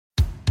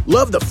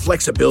Love the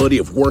flexibility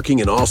of working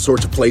in all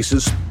sorts of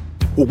places?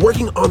 Well,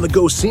 working on the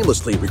go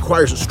seamlessly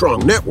requires a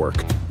strong network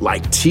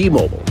like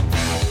T-Mobile.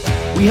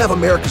 We have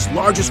America's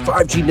largest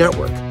 5G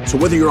network, so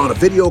whether you're on a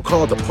video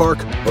call at the park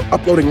or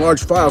uploading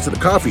large files at the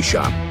coffee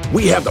shop,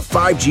 we have the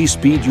 5G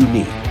speed you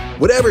need.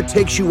 Whatever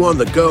takes you on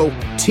the go,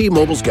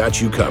 T-Mobile's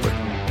got you covered.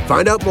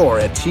 Find out more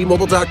at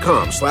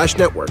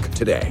T-Mobile.com/network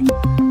today.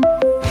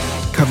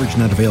 Coverage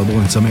not available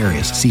in some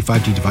areas. See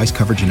 5G device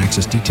coverage and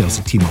access details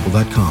at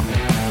T-Mobile.com.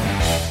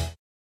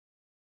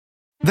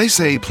 They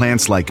say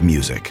plants like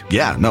music.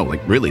 Yeah, no,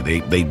 like really,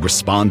 they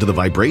respond to the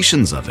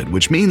vibrations of it,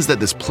 which means that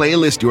this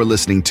playlist you're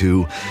listening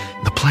to,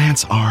 the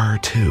plants are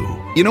too.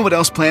 You know what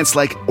else plants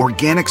like?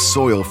 Organic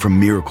soil from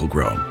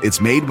Miracle-Gro.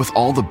 It's made with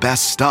all the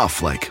best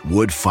stuff like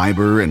wood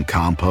fiber and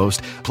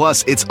compost.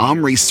 Plus, it's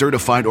OMRI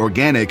certified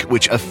organic,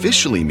 which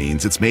officially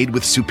means it's made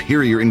with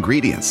superior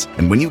ingredients.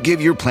 And when you give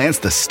your plants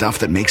the stuff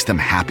that makes them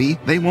happy,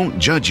 they won't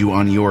judge you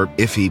on your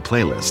iffy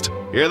playlist.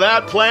 Hear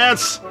that,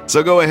 plants?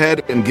 So go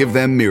ahead and give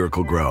them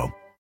Miracle-Gro.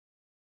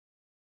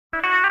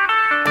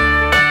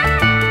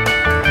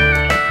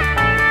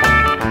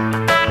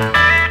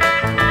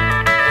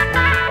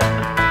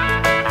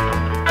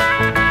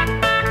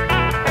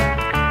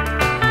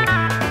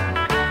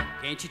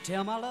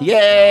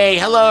 Yay!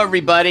 Hello,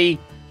 everybody.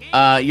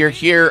 You're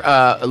here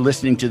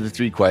listening to the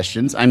 3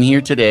 questions. I'm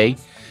here today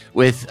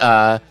with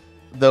the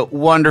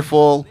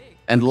wonderful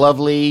and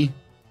lovely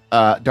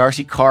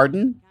D'Arcy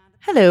Carden.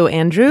 Hello,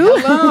 Andrew.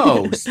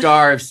 Hello,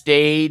 star of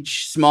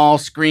stage, small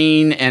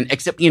screen, and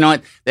except you know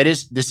what?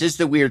 This is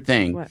the weird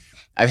thing. What?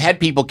 I've had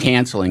people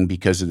canceling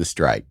because of the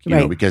strike, you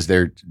know, because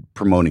they're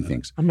promoting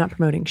things. I'm not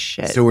promoting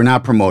shit. So we're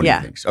not promoting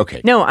things.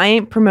 Okay. No, I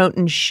ain't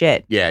promoting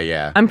shit.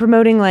 Yeah. I'm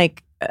promoting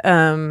like, what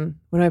am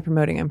I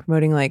promoting? I'm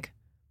promoting like,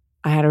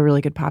 I had a really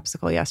good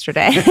popsicle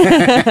yesterday.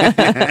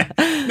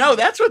 No,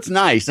 that's what's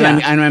nice. Yeah.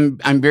 And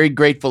I'm very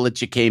grateful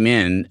that you came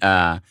in.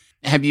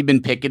 Have you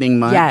been picketing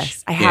much?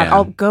 Yes, I have. Yeah.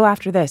 I'll go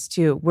after this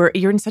too.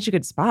 You're in such a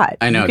good spot.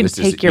 I know. You can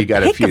take your you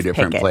got a pick few of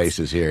different pickets.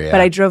 places here. Yeah.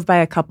 But I drove by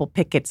a couple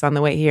pickets on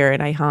the way here,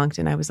 and I honked,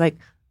 and I was like,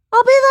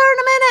 "I'll be there in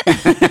a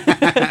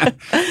minute."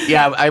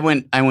 Yeah, I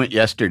went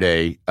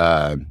yesterday,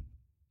 and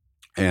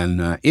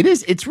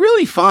it's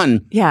really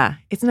fun. Yeah,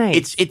 it's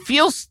nice. It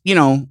feels, you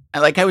know,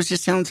 like I was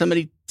just telling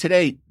somebody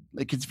today,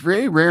 like it's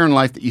very rare in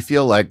life that you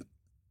feel like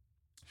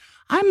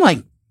I'm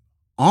like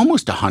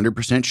almost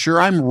 100%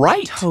 sure I'm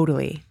right.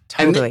 Totally.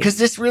 Because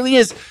this really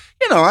is,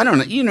 you know, I don't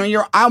know, you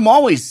know, I'm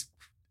always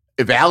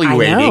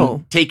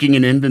evaluating, taking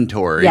an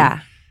inventory.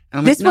 Yeah.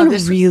 This one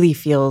really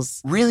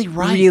feels really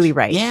right. Really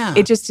right. Yeah.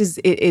 It just is.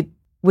 It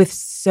with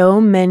so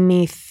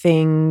many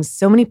things,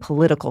 so many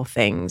political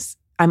things.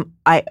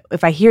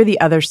 If I hear the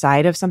other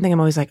side of something, I'm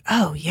always like,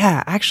 oh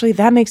yeah, actually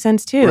that makes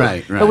sense too.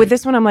 Right. But with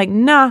this one, I'm like,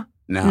 nah.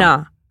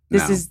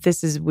 This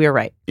is we're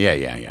right.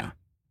 Yeah.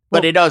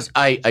 Well, But it does.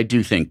 I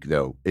do think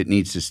though it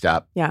needs to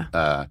stop.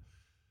 Yeah.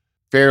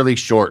 Fairly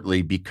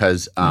shortly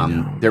because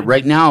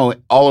right now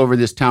all over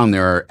this town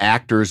there are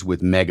actors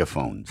with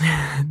megaphones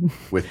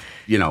with,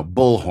 you know,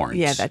 bullhorns.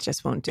 Yeah, that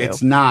just won't do.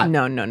 It's not.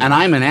 No. And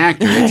I'm an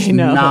actor. It's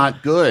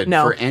not good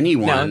for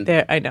anyone.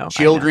 No, I know.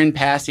 Children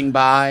passing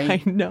by.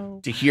 I know.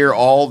 To hear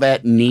all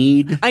that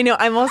need. I know.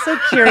 I'm also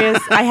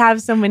curious. I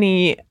have so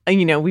many,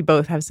 you know, we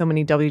both have so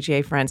many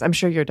WGA friends. I'm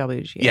sure you're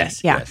WGA.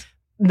 Yes. Yeah. Yes.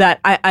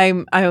 That I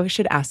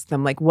should ask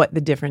them like what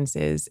the difference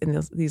is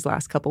in these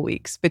last couple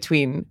weeks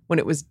between when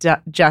it was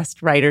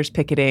just writers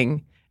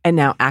picketing and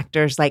now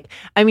actors. Like,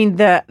 I mean,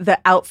 the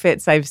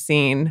outfits I've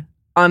seen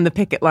on the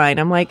picket line,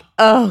 I'm like,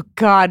 oh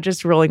God,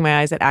 just rolling my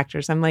eyes at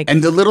actors. I'm like,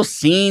 and the little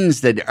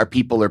scenes that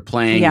people are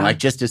playing, like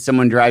just as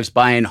someone drives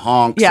by and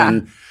honks,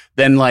 and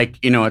then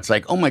like, you know, it's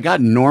like, oh my God,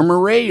 Norma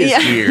Ray is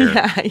here.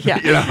 Yeah.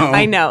 You know?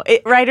 I know.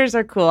 Writers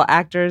are cool.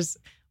 Actors.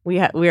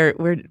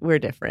 We're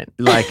different.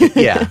 Like,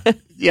 yeah.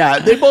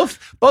 They both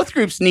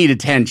groups need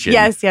attention.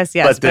 Yes.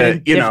 But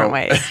in different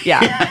ways.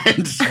 Yeah.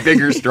 And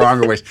bigger,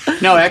 stronger ways.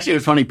 No, actually, it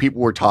was funny.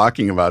 People were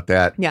talking about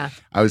that. Yeah.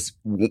 I was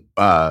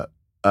a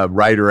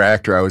writer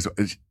actor. I was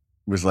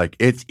like,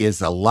 it is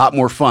a lot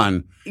more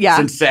fun. Yeah.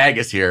 Since SAG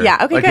is here. Yeah.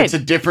 Okay. Like good. it's a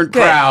different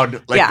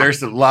crowd. Like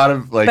there's a lot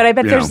of like. But I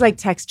bet there's like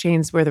text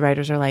chains where the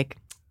writers are like,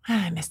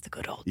 I miss the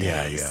good old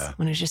days. Yeah.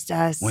 When it was just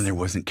us. When there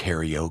wasn't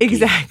karaoke.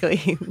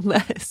 Exactly.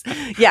 Less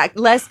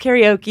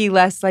karaoke,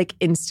 less like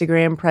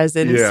Instagram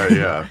presence.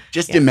 Yeah.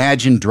 Just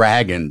Imagine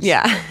Dragons.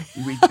 Yeah.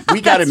 We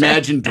got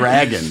Imagine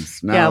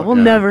Dragons. No, we'll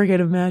never get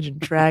Imagine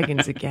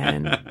Dragons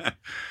again.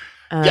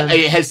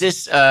 Has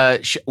this,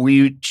 were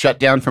you shut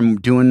down from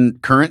doing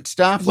current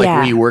stuff? Like,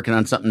 were you working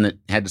on something that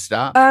had to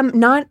stop?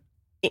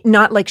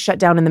 Not like shut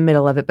down in the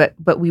middle of it,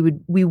 but we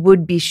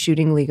would be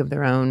shooting League of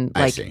Their Own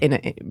like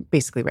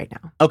basically right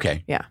now.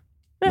 Okay. Yeah.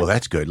 Well,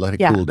 that's good. Let it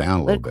cool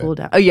down a little bit. Cool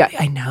down. Oh yeah,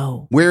 I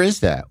know. Where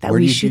is that? Where we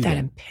do you shoot do that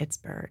in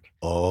Pittsburgh.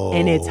 Oh.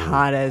 And it's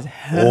hot as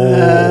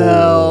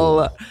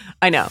hell.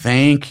 I know.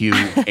 Thank you,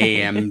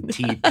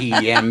 AMTPMP,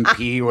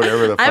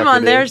 whatever the fuck I'm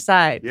on their is.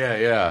 side.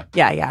 Yeah.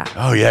 Yeah.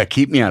 Oh yeah,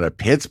 keep me out of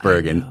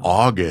Pittsburgh in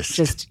August.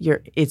 It's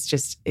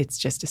just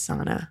a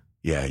sauna.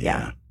 Yeah.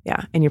 Yeah.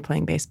 And you're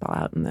playing baseball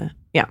out in the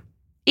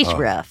It's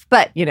rough,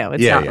 but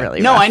it's not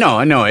really No, rough.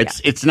 I know.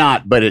 It's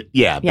not, but it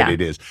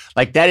is.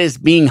 Like that is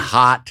being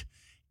hot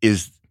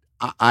is,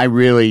 I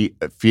really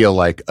feel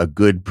like a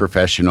good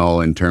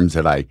professional in terms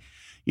that I,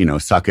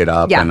 suck it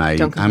up and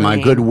I'm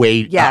a good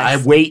wait.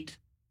 Yes. I wait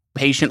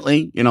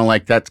patiently,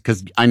 like that's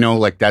because I know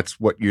like that's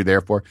what you're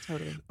there for.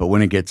 Totally. But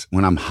when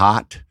I'm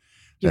hot,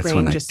 Your that's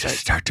brain when I just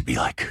start to be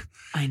like,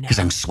 I know. because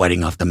I'm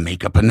sweating off the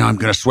makeup and now I'm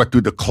going to sweat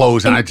through the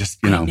clothes and I just,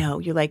 I know.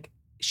 You're like,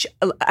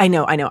 I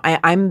know.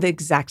 I'm the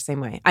exact same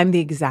way.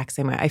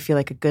 I feel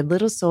like a good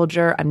little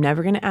soldier. I'm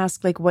never going to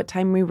ask like what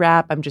time we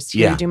wrap. I'm just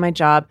here to do my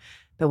job.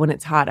 But when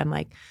it's hot, I'm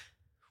like,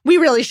 we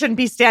really shouldn't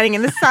be standing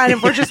in the sun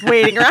if we're just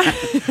waiting around.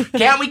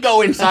 Can't we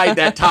go inside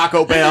that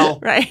Taco Bell?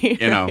 Right.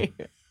 Right.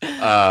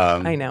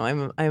 I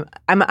know.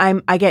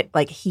 I get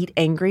like heat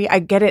angry. I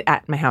get it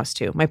at my house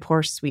too. My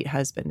poor sweet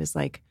husband is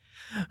like,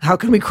 how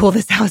can we cool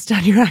this house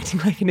down? You're acting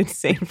like an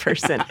insane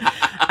person.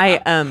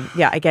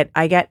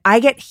 I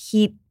get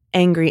heat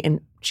angry, and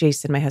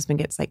Jason, my husband,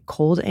 gets like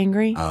cold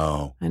angry.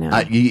 Oh, I know.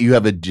 You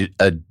have a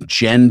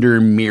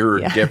gender mirror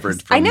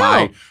difference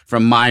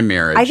from my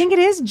marriage. I think it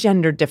is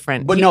gender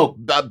different. But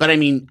but I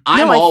mean,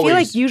 I feel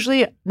like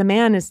usually the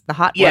man is the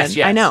hot one. Yes.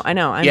 I know.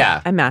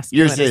 I'm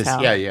masculine. Yours is,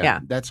 yeah.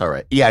 That's all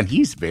right. Yeah, and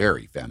he's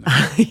very feminine.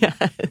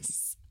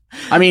 Yes.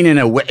 I mean, in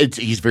a way,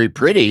 he's very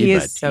pretty. He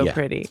is so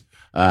pretty.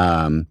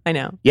 I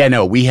know. Yeah,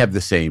 no, we have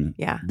the same.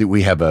 Yeah.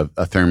 We have a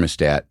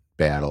thermostat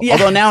battle. Yeah.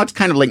 Although now it's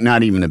kind of like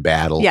not even a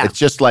battle. Yeah. It's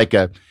just like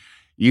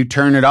you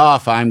turn it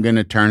off, I'm going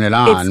to turn it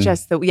on. It's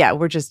just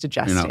we're just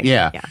adjusting.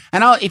 Yeah.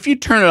 And if you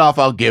turn it off,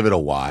 I'll give it a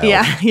while.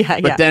 Yeah.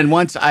 But then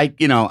once I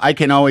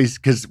can always,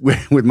 because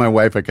with my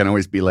wife, I can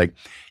always be like,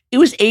 it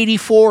was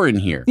 84 in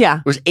here. Yeah.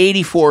 It was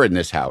 84 in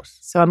this house.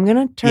 So I'm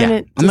going to turn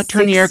it to I'm going to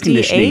turn the air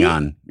conditioning 68?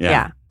 on.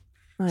 Yeah.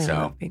 I So-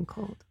 love being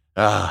cold.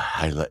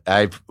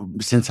 I've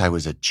since I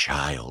was a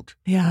child,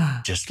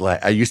 Yeah. just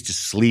like I used to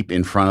sleep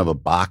in front of a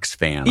box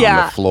fan on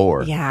Yeah. the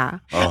floor. Yeah.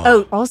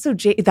 Oh. Also,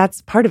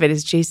 that's part of it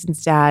is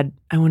Jason's dad.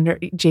 I wonder,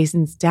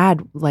 Jason's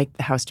dad liked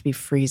the house to be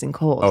freezing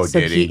cold. Oh, so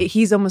did he?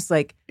 He's almost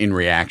like, In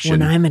reaction,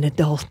 when I'm an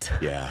adult,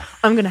 yeah,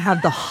 I'm going to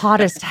have the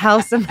hottest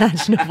house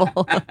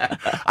imaginable.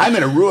 I'm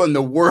going to ruin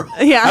the world.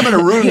 Yeah. I'm going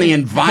to ruin the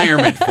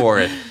environment for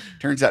it.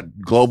 Turns out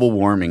global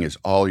warming is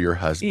all your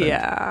husband.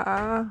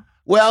 Yeah.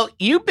 Well,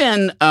 you've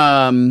been,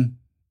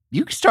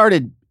 you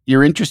started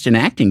your interest in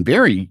acting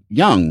very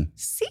young.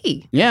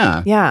 See.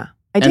 Yeah. Yeah,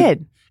 I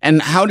did.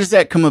 And how does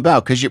that come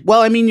about? Because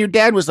your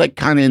dad was like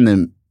kind of in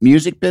the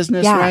music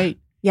business, right?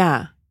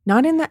 Yeah.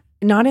 Not in the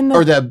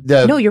Or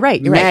the No, you're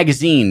right.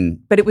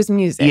 magazine. But it was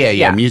music.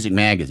 Yeah, music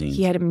magazine.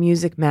 He had a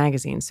music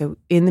magazine. So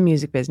in the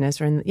music business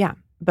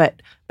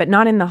but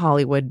not in the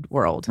Hollywood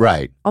world.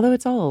 Right. Although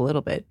it's all a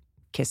little bit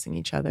kissing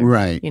each other.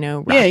 Right.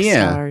 Rock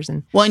stars.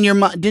 And Well,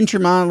 and didn't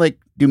your mom like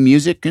do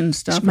music and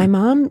stuff? my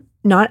mom,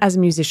 not as a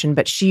musician,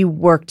 but she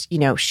worked,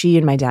 she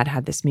and my dad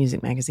had this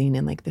music magazine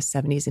in like the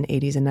 70s and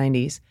 80s and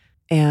 90s.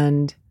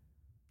 And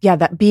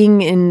that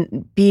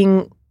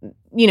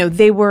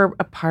they were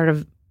a part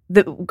of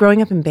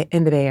growing up in the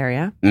Bay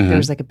Area, there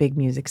was like a big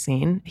music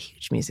scene, a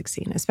huge music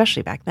scene,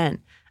 especially back then.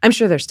 I'm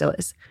sure there still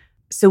is.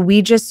 So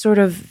we just sort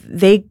of,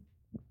 they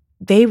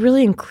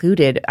really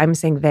included, I'm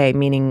saying they,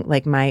 meaning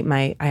like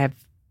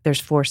there's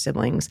 4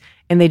 siblings,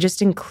 and they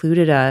just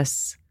included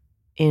us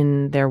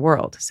in their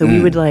world. So we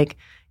would like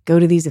go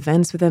to these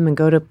events with them and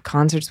go to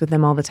concerts with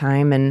them all the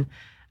time. And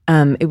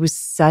it was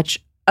such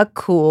a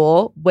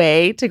cool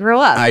way to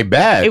grow up. I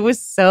bet. It was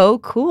so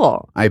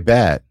cool. I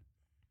bet.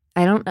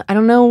 I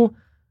don't know.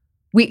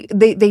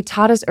 They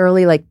taught us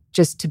early, like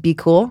just to be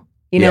cool.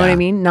 You know what I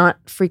mean? Not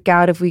freak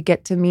out if we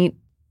get to meet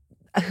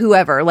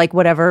whoever, like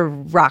whatever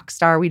rock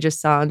star we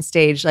just saw on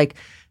stage. Like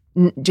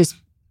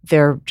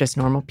they're just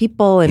normal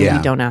people, and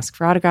we don't ask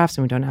for autographs,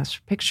 and we don't ask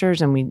for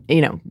pictures, and we,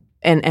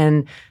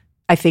 and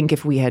I think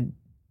if we had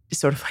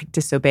sort of like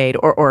disobeyed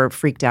or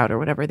freaked out or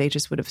whatever, they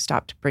just would have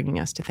stopped bringing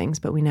us to things,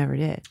 but we never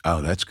did.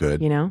 Oh, that's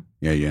good.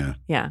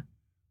 Yeah.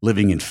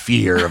 Living in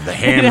fear of the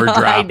hammer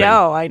dropping.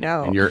 I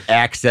know. And your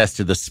access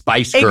to the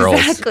Spice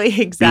Girls.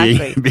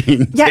 Exactly.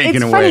 Being taken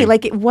it's away. funny.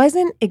 Like, it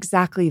wasn't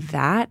exactly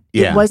that.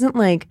 Yeah. It wasn't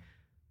like,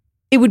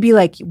 it would be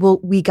like, well,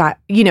 we got,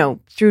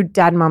 through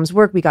Dad and Mom's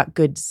work, we got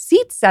good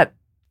seats at,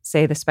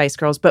 say, the Spice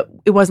Girls, but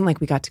it wasn't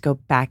like we got to go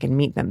back and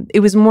meet them.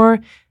 It was more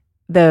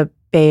the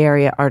Bay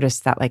Area artists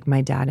that like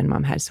my dad and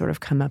mom had sort of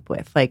come up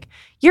with. Like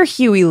your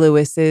Huey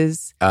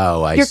Lewis's.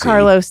 Oh, I see. Your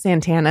Carlos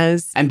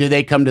Santana's. And do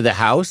they come to the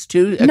house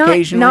too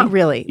occasionally? Not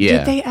really. Yeah.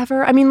 Did they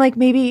ever? I mean, like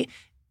maybe,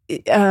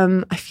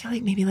 I feel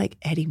like maybe like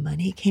Eddie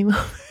Money came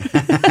over.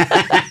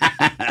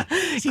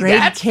 See, Greg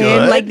that's Kim,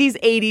 good. like these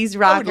 80s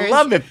rockers. I would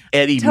love if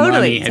Eddie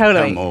Money had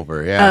come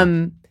over.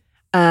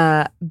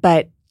 Yeah.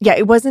 But yeah,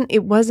 it was,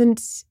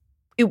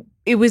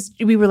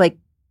 we were like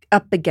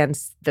up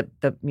against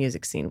the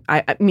music scene,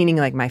 meaning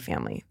like my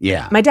family.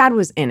 Yeah. My dad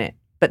was in it,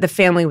 but the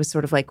family was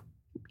sort of like,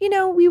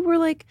 we were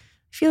like,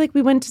 I feel like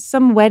we went to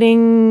some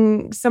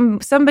wedding,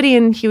 somebody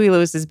in Huey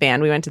Lewis's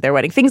band, we went to their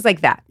wedding, things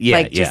like that.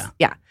 Yeah,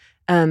 yeah.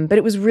 But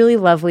it was really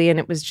lovely, and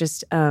it was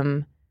just,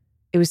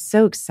 it was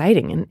so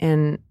exciting.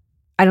 And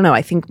I don't know.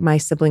 I think my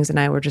siblings and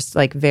I were just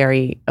like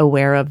very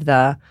aware of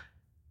the,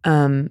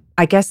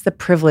 I guess the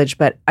privilege,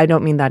 but I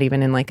don't mean that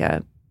even in like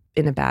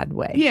in a bad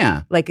way.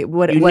 Yeah. Like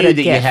what You a knew gift.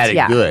 that you had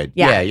it good.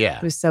 Yeah.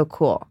 It was so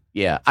cool.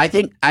 Yeah. I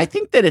think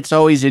that it's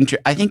always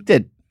I think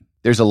that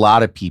there's a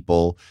lot of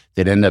people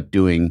that end up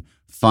doing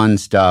fun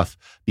stuff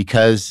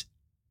because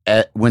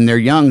when they're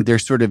young, they're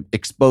sort of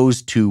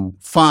exposed to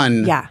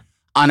fun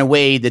on a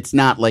way that's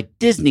not like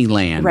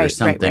Disneyland or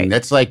something.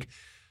 That's like,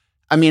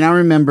 I mean, I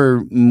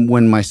remember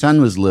when my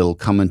son was little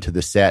coming to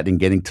the set and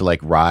getting to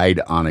like ride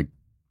on a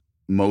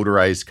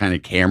motorized kind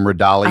of camera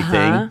dolly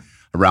thing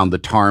around the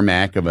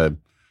tarmac of I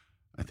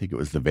think it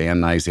was the Van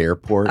Nuys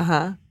Airport.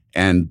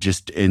 And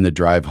just in the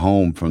drive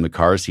home from the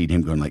car seat,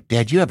 him going like,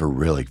 "Dad, you have a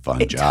really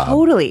fun job."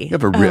 Totally. You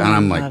have and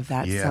I'm like, I love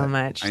that so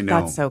much. I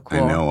know. That's so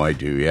cool. I know, I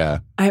do, yeah.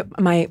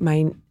 My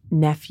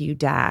nephew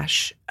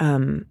Dash,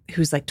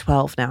 who's like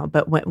 12 now,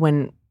 but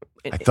when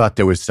I thought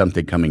there was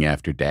something coming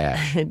after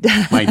Dash.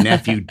 My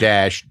nephew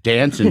Dash,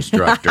 dance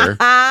instructor.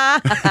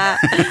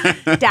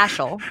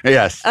 Dashel.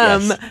 Yes.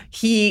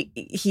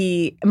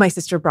 He my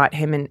sister brought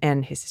him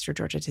and his sister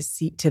Georgia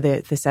to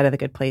the set of The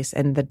Good Place,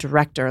 and the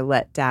director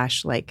let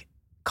Dash like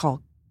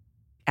call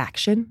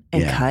action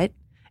and cut.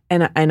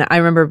 And I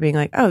remember being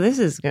like, oh, this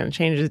is going to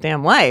change his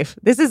damn life.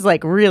 This is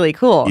like really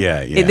cool.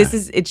 Yeah.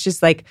 It's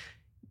just like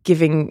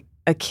giving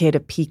a kid a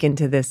peek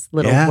into this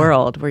little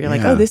world where you're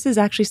like, oh, this is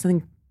actually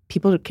something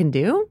people can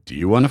do. Do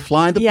you want to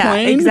fly the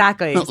plane? Yeah,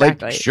 exactly.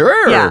 Like,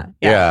 sure.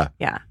 Yeah.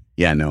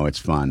 Yeah, no, it's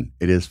fun.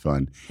 It is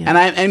fun. Yeah. And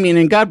I mean,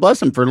 and God bless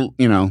them for,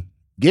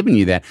 giving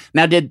you that.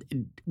 Now, you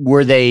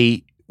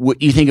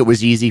think it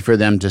was easy for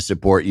them to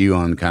support you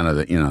on kind of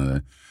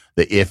the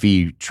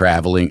iffy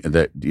traveling,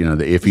 the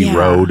iffy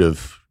road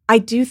of... I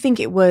do think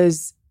it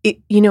was,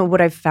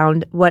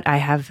 what I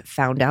have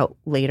found out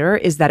later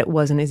is that it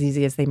wasn't as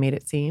easy as they made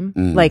it seem.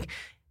 Like,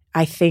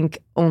 I think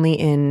only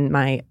in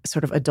my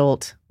sort of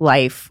adult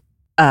life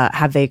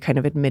have they kind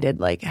of admitted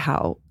like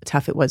how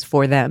tough it was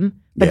for them.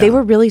 But they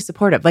were really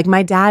supportive. Like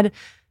my dad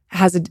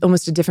has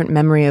almost a different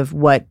memory of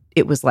what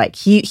it was like.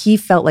 He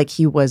felt like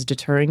he was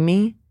deterring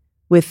me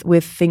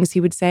with things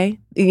he would say.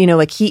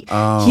 Like he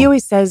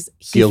always says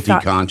guilty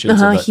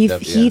conscience.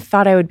 He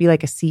thought I would be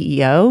like a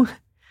CEO.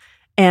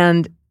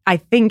 And I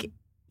think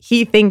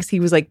he thinks he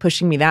was like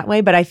pushing me that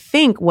way. But I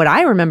think what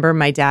I remember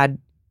my dad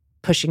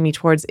pushing me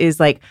towards is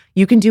like,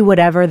 you can do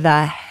whatever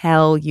the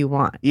hell you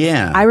want.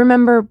 Yeah. I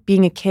remember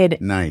being a kid.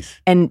 Nice.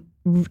 And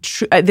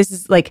this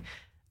is like,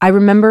 I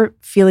remember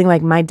feeling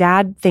like my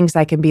dad thinks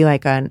I can be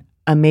like a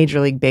Major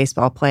League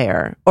Baseball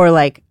player or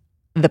like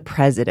the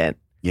president.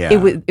 Yeah.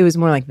 It was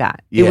more like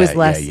that. Yeah, it was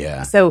less.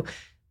 Yeah. So,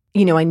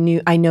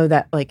 I know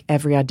that like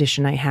every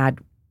audition I had,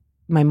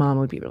 my mom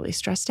would be really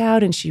stressed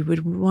out and she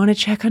would want to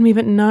check on me,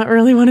 but not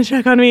really want to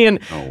check on me. And,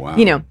 oh,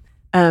 wow.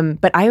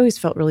 But I always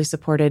felt really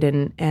supported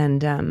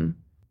and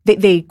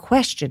they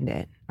questioned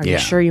it. Are you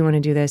sure you want to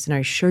do this? And are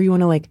you sure you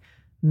want to like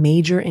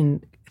major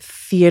in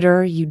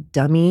theater, you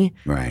dummy?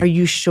 Right. Are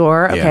you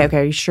sure? Okay.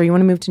 Are you sure you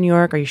want to move to New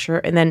York? Are you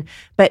sure? And then,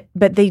 but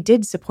they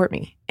did support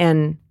me.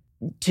 And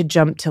to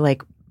jump to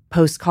like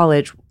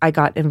post-college, I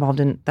got involved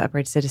in the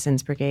Upright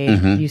Citizens Brigade,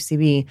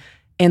 UCB,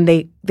 and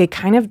they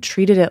kind of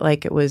treated it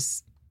like it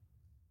was,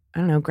 I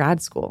don't know,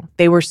 grad school.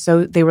 They were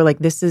like,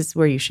 this is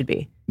where you should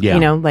be.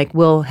 Yeah. Like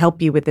we'll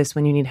help you with this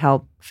when you need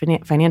help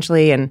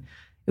financially. And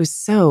it was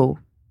so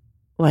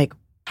like,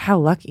 how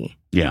lucky.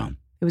 Yeah.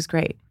 It was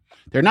great.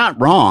 They're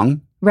not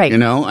wrong. Right.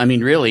 I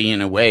mean, really,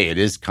 in a way, it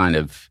is kind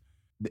of,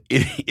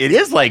 it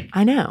is like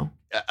I know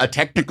a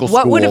technical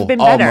what school. Would have been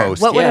better?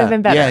 Almost. What would have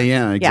been better?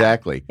 Yeah,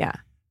 exactly. Yeah.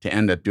 To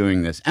end up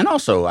doing this. And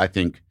also, I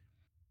think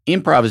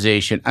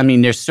improvisation, I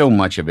mean, there's so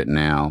much of it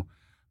now,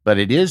 but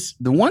it is,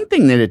 the one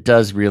thing that it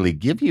does really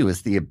give you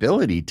is the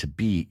ability to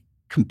be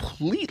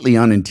completely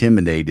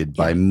unintimidated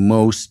by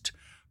most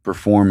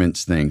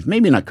performance things.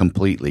 Maybe not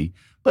completely,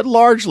 but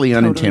largely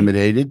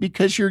unintimidated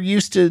because you're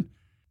used to,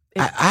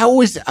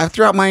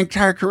 throughout my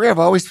entire career, I've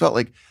always felt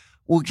like,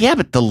 well, yeah,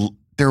 but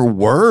they're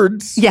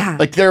words. Yeah.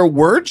 Like they're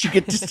words. You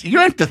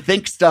don't have to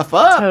think stuff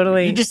up.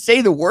 Totally. You just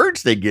say the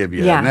words they give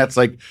you. Yeah. And that's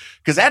like,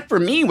 because that for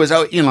me was,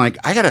 like,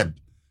 I got to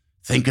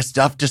think of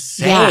stuff to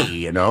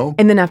say,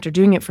 And then after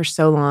doing it for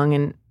so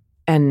long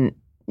and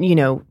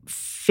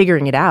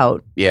figuring it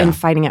out and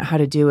finding out how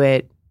to do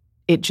it,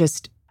 it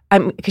just,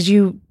 because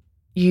you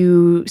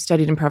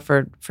studied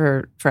improv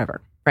for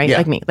forever, right? Yeah.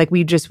 Like me. Like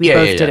we both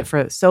did it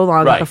for so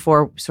long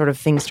before sort of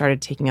things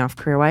started taking off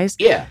career-wise.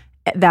 Yeah.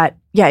 That,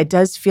 it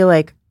does feel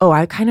like, oh,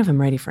 I kind of am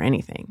ready for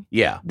anything.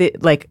 Yeah.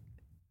 Like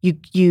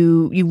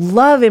you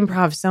love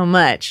improv so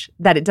much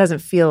that it doesn't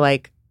feel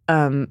like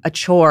a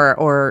chore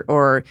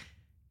or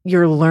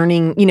you're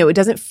learning, it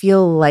doesn't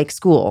feel like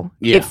school.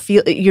 Yeah.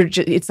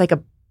 It's like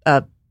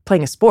a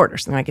playing a sport or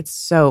something. Like it's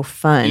so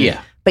fun.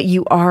 Yeah. But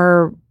you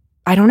are,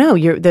 I don't know,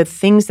 the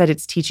things that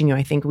it's teaching you,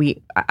 I think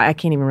I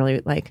can't even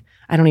really like,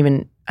 I don't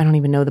even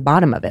know the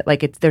bottom of it.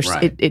 Like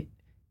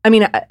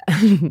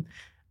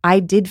I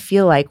did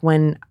feel like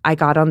when I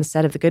got on the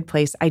set of The Good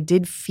Place, I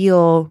did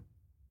feel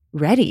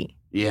ready.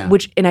 Yeah.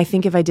 And I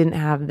think if I didn't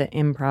have the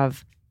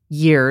improv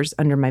years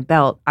under my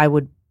belt, I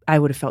would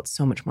have felt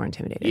so much more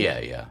intimidated.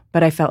 Yeah.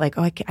 But I felt like,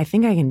 I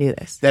think I can do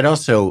this. That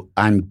also,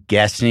 I'm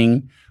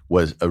guessing,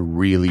 was a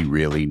really,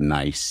 really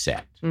nice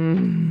set.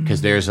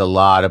 Because there's a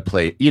lot of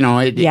play. You know,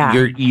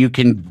 you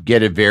can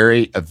get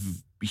a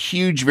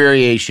huge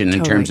variation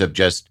in terms of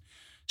just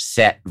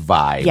set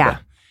vibe. Yeah.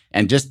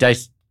 And just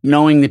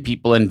knowing the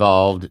people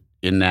involved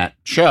in that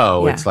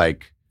show, it's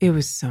like, it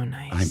was so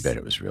nice. I bet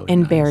it was really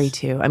and nice. Barry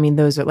too. I mean,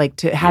 those are like,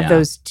 to have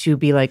those two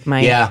be like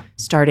my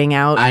starting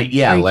out. Are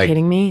you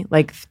kidding me?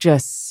 Like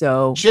just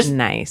so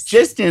nice.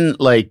 Just in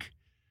like,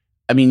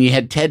 I mean, you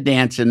had Ted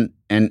Danson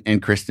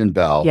and Kristen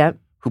Bell. Yep.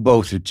 Who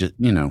both are just,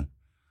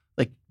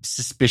 like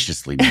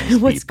suspiciously nice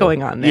What's people.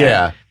 going on there?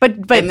 Yeah.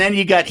 But and then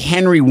you got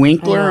Henry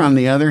Winkler on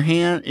the other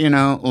hand,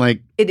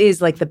 like. It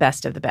is like the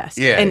best of the best.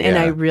 Yeah. And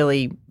I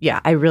really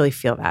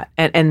feel that.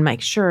 And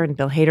Mike Schur and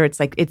Bill Hader, it's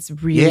like, it's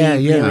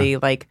really, really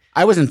like.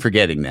 I wasn't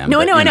forgetting them.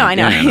 No, I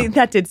know.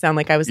 That did sound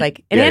like I was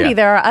like, and Andy,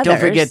 there are others. Don't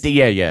forget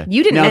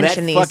you didn't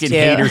mention these two.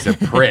 That fucking Hader's a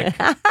prick.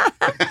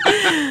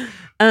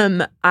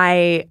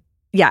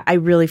 I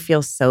really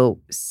feel so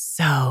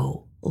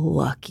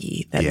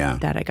lucky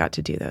that I got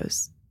to do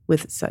those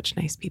with such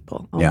nice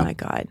people. Oh my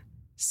God.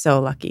 So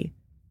lucky.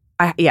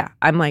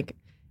 I'm like,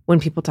 when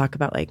people talk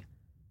about like,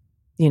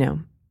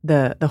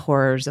 the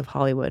horrors of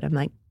Hollywood, I'm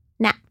like,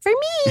 not for me.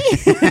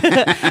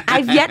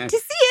 I've yet to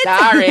see it.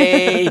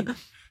 Sorry.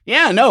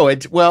 Yeah, no,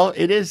 it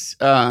is,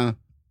 I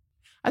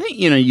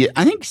think,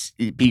 I think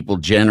people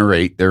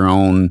generate their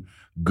own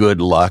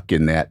good luck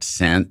in that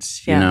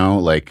sense,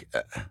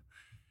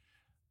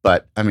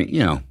 but I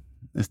mean,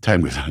 as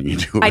time goes on, you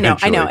do. I know,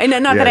 and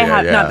not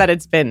not that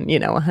it's been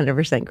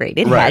 100% great.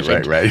 It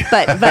hasn't, right.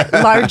 But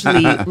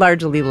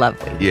largely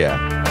lovely.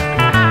 Yeah.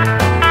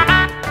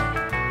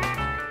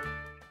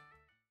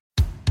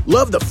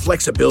 Love the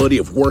flexibility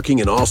of working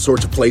in all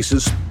sorts of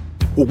places?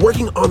 Well,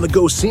 working on the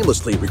go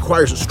seamlessly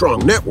requires a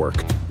strong network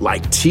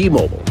like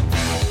T-Mobile.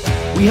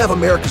 We have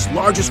America's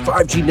largest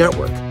 5G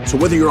network, so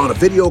whether you're on a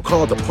video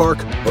call at the park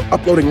or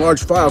uploading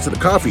large files at the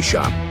coffee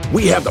shop,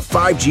 we have the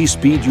 5G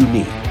speed you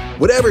need.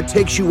 Whatever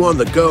takes you on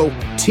the go,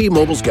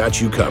 T-Mobile's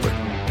got you covered.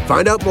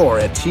 Find out more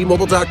at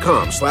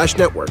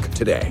T-Mobile.com/network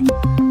today.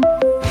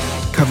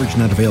 Coverage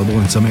not available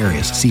in some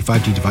areas. See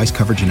 5G device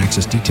coverage and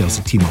access details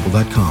at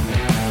T-Mobile.com.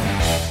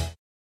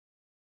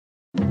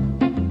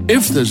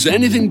 If there's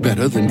anything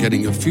better than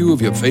getting a few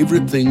of your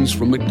favorite things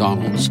from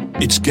McDonald's,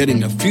 it's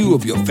getting a few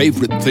of your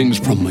favorite things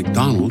from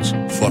McDonald's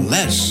for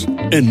less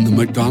in the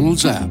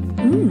McDonald's app.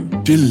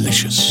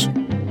 Delicious.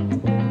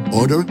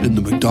 Order in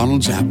the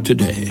McDonald's app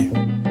today.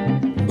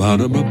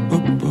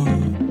 Ba-da-ba-ba-ba.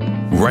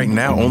 Right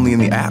now, only in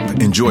the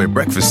app. Enjoy a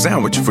breakfast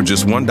sandwich for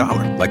just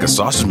 $1, like a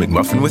sausage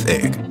McMuffin with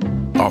egg.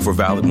 Offer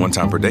valid one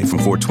time per day from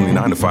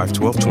 $4.29 to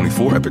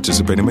 $5/12/24 at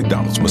participating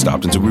McDonald's. Must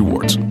opt into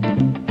rewards.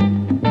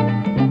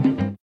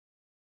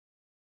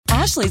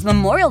 Ashley's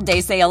Memorial Day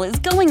sale is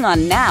going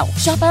on now.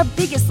 Shop our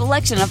biggest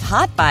selection of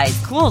hot buys,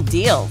 cool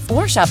deals,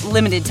 or shop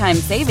limited time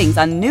savings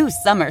on new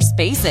summer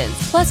spaces.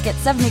 Plus, get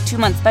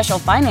 72-month special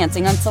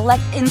financing on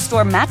select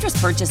in-store mattress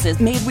purchases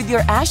made with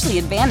your Ashley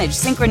Advantage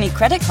Synchrony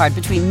credit card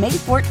between May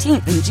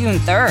 14th and June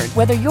 3rd.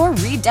 Whether you're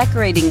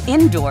redecorating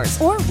indoors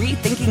or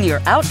rethinking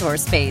your outdoor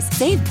space,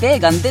 save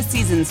big on this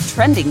season's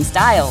trending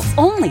styles.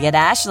 Only at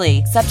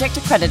Ashley. Subject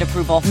to credit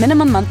approval.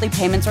 Minimum monthly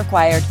payments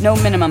required. No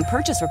minimum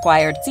purchase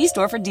required. See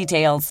store for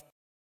details.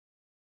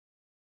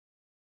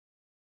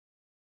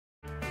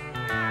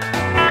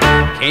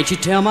 Can't you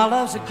tell my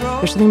love's a grow?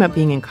 There's something about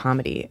being in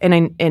comedy, and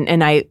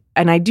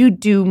I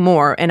do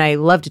more, and I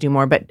love to do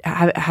more. But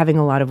having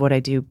a lot of what I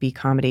do be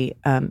comedy.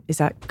 Is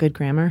that good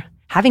grammar?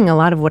 Having a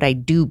lot of what I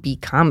do be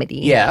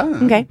comedy. Yeah.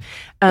 Okay.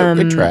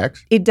 Good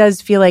tracks. It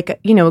does feel like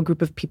a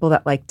group of people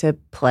that like to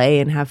play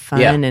and have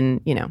fun, and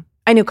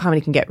I know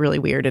comedy can get really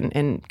weird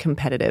and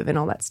competitive and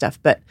all that stuff,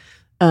 but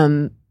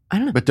I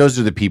don't know. But those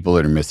are the people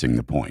that are missing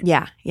the point.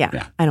 Yeah.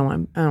 I don't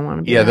want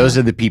to be around. Those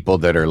are the people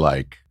that are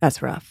like,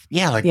 that's rough.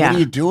 Yeah, what are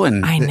you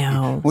doing? I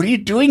know. What are you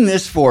doing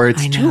this for?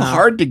 It's too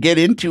hard to get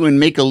into and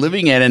make a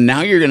living at, and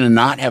now you're going to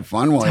not have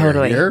fun while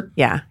you're here?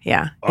 Yeah.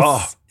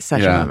 It's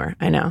such a bummer.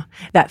 I know.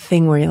 That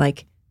thing where you're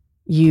like,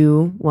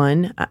 you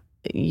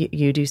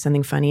do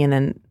something funny, and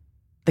then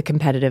the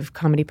competitive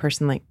comedy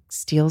person like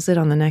steals it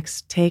on the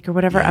next take or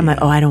whatever. I'm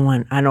like, I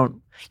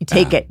don't. You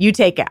take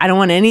it. I don't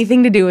want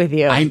anything to do with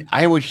you.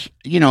 I would,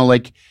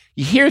 like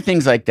you hear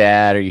things like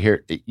that, or you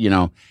hear,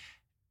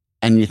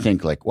 and you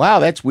think like, wow,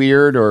 that's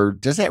weird, or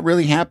does that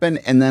really happen?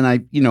 And then I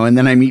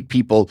meet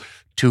people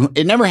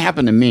it never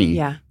happened to me.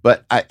 Yeah.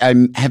 But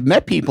I have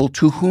met people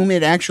to whom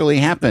it actually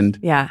happened.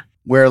 Yeah.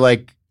 Where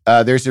like,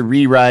 there's a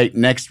rewrite,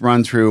 next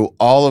run through,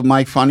 all of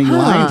my funny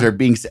lines are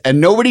being,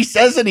 and nobody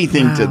says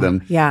anything to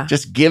them. Yeah.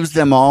 Just gives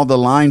them all the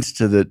lines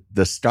to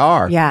the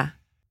star. Yeah.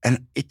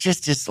 And it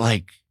just is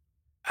like,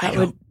 that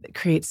would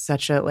create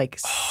such a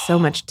so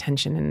much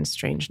tension and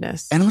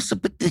strangeness. And also,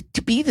 but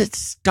to be the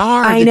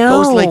star I that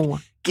know. goes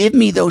like, give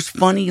me those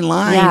funny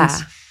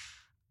lines.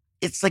 Yeah.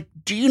 it's like,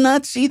 do you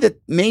not see that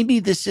maybe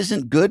this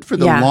isn't good for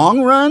the Yeah.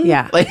 long run?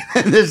 Yeah. Like,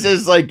 this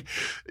is like,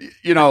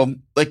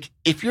 like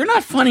if you're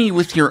not funny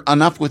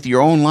enough with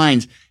your own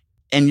lines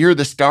and you're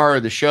the star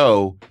of the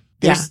show,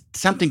 there's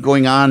something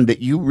going on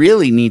that you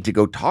really need to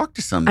go talk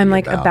to somebody I'm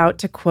like about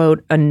to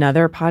quote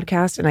another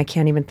podcast, and I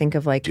can't even think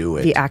of like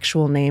the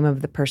actual name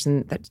of the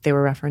person that they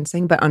were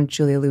referencing. But on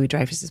Julia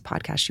Louis-Dreyfus's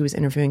podcast, she was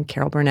interviewing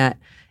Carol Burnett,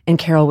 and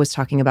Carol was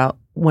talking about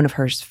one of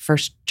her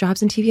first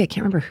jobs in TV. I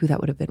can't remember who that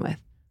would have been with.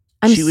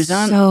 She was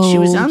in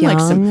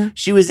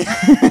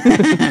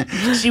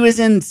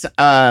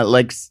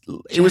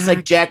it was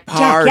like Jack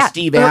Parr,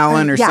 Steve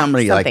Allen, or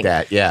somebody like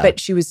that. Yeah. But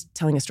she was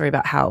telling a story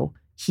about how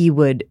he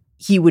would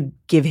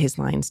give his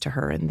lines to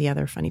her and the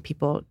other funny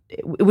people,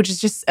 which is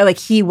just like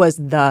he was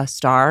the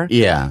star.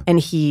 Yeah. And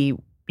he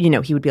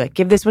would be like,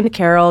 give this one to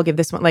Carol, give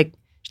this one, like,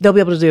 they'll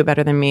be able to do it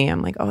better than me.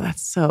 I'm like, oh,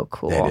 that's so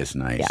cool. That is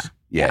nice.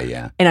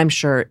 Yeah. And I'm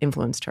sure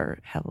influenced her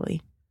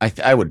heavily.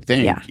 I would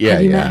think. Yeah. Yeah.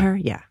 Have you met her?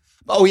 Yeah.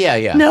 Oh,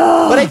 yeah.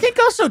 No. But I think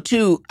also,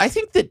 too,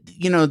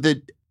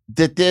 that,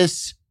 that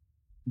this,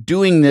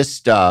 doing this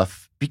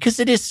stuff, because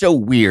it is so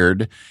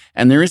weird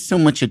and there is so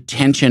much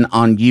attention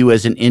on you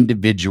as an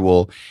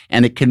individual,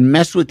 and it can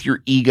mess with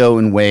your ego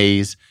in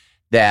ways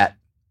that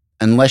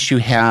unless you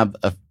have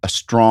a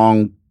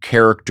strong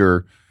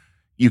character,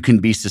 you can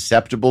be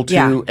susceptible to.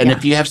 Yeah, and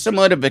if you have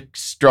somewhat of a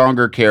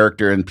stronger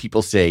character and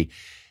people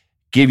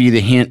give you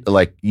the hint,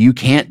 like, you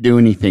can't do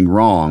anything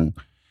wrong,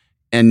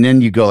 and then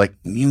you go like,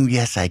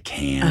 yes, I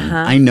can.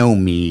 I know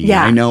me.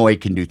 Yeah. I know I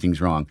can do things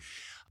wrong.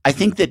 I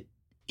think that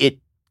it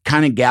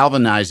kind of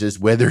galvanizes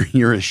whether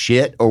you're a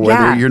shit or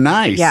whether you're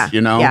nice, Yeah.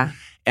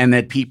 and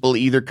that people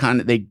either kind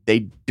of,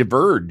 they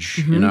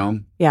diverge,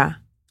 Yeah.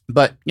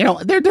 But,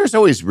 there's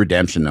always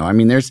redemption, though. I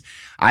mean,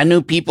 I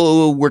knew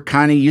people who were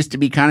used to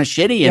be kind of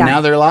shitty, and now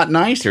they're a lot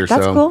nicer.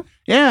 That's cool.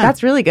 Yeah.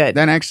 That's really good.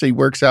 That actually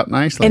works out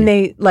nicely. And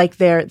they, like,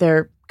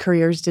 their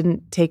careers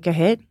didn't take a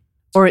hit?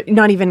 Or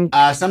not even...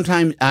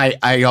 Sometimes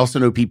I also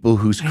know people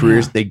whose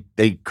careers, they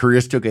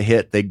careers took a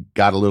hit. They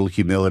got a little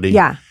humility.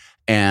 Yeah.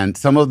 And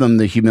some of them,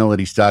 the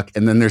humility stuck.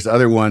 And then there's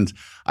other ones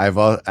I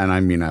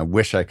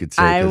wish I could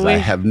say, because I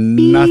have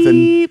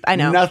nothing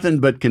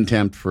but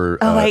contempt for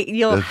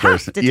you'll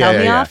have to tell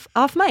me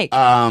off mic.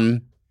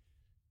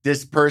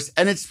 This person,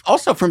 and it's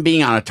also from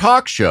being on a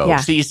talk show. Yeah.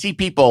 So you see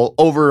people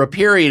over a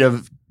period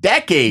of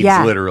decades,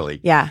 literally.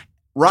 Yeah.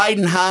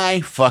 Riding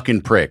high,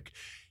 fucking prick.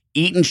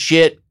 Eating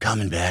shit,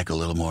 coming back a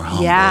little more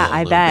humble. Yeah,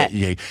 I bet.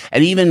 Bit.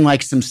 And even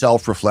like some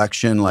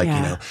self-reflection, like,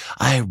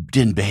 I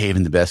didn't behave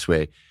in the best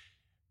way.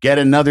 Get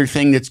another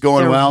thing that's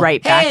going well.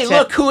 Right back hey,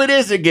 look who it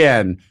is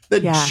again. The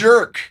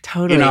jerk.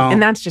 Totally.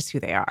 And that's just who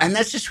they are. And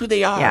that's just who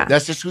they are. Yeah.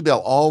 That's just who they'll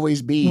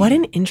always be. What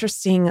an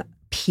interesting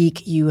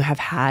peek you have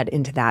had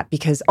into that.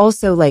 Because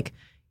also, like,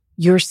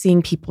 you're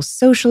seeing people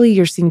socially,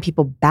 you're seeing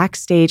people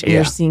backstage, and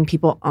you're seeing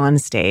people on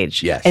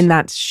stage. Yes. And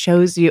that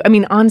shows you, I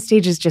mean, on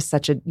stage is just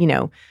such a,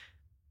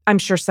 I'm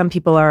sure some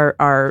people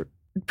are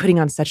putting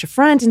on such a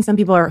front, and some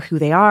people are who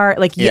they are.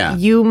 Like,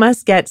 you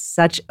must get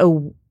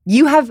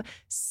you have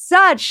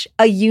such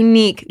a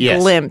unique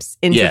glimpse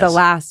into the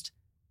last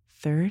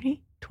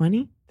 30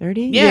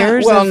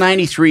 years. Well,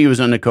 93 was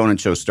when the Conan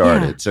show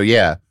started. So,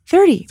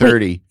 30.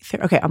 30.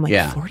 Wait, okay, I'm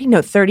like, 40?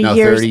 No, 30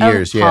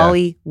 years of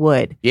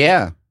Hollywood.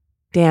 Yeah.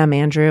 Damn,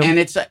 Andrew. And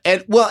it's,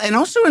 and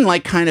also in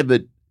like kind of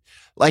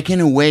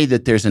in a way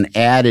that there's an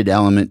added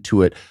element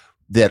to it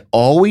that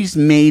always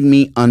made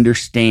me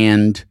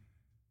understand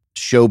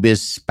showbiz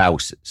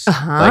spouses.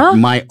 Like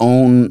my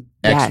own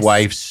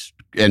ex-wife's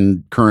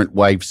and current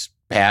wife's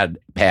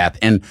path,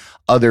 and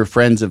other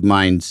friends of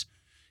mine's,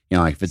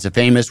 like if it's a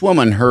famous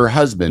woman, her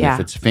husband, if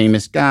it's a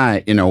famous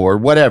guy, or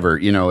whatever,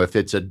 if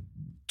it's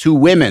two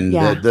women,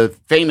 the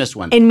famous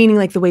one. And meaning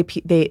like the way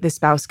the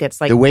spouse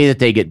gets like... The way that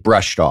they get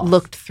brushed off.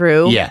 Looked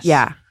through. Yes.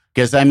 Yeah.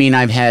 Because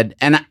I've had,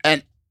 and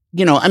I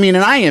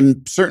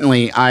am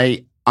certainly,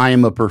 I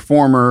am a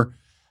performer.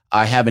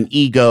 I have an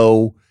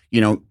ego.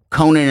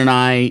 Conan and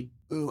I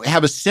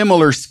have a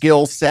similar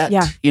skill set.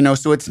 Yeah.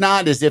 So it's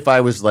not as if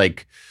I was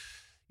like,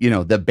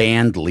 the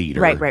band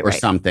leader or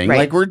something.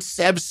 Right. Like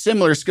we have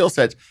similar skill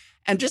sets.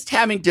 And just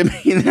having to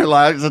be in there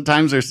lots of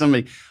times there's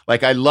somebody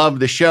like, I love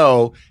the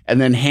show, and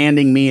then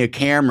handing me a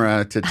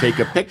camera to take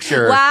a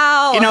picture.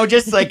 Wow.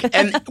 Just like,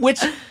 and which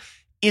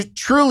is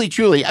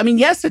truly, I mean,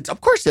 yes, it's,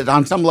 of course,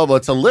 on some level,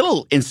 it's a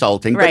little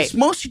insulting, but it's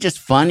mostly just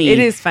funny. It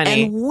is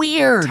funny. And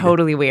weird.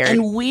 Totally weird.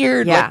 And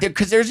weird. Yeah.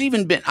 Because there's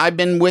even been, I've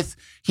been with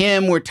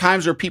him where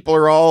times where people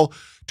are all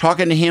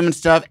talking to him and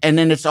stuff, and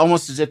then it's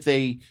almost as if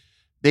they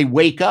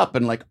wake up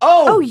and like,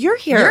 oh, you're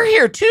here. You're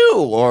here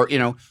too.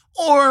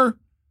 Or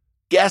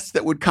guests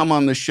that would come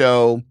on the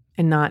show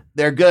and not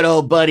their good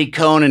old buddy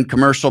Conan.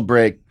 Commercial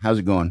break. How's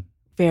it going?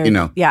 Very,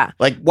 yeah.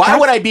 Like, why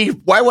would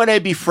I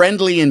be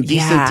friendly and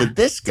decent to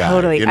this guy?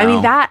 Totally. I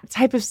mean, that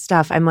type of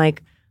stuff, I'm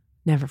like,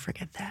 never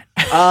forget that.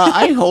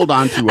 I hold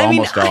on to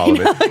almost all of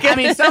it. I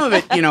mean, some of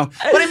it,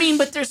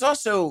 but there's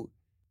also,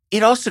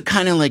 it also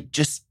kind of like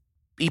just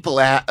people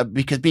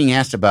because being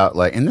asked about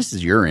like, and this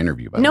is your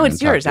interview, by the way. No,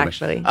 it's yours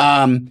actually.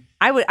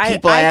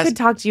 I could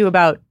talk to you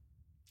about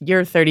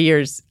you're 30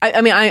 years.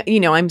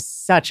 I'm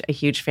such a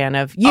huge fan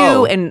of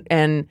you,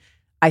 and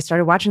I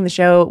started watching the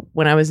show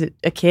when I was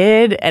a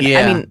kid,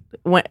 and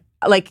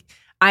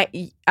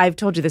I've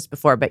told you this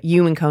before, but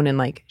you and Conan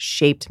like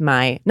shaped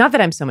my. Not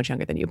that I'm so much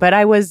younger than you, but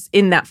I was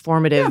in that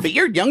formative. Yeah, but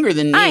you're younger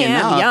than me. I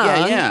am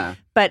young. Yeah.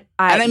 But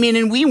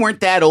and we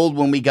weren't that old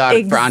when we got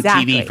it on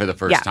TV for the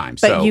first time.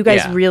 So, but you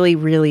guys really,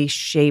 really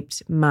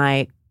shaped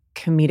my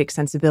comedic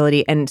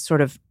sensibility and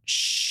sort of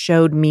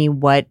showed me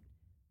what.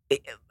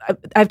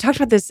 I've talked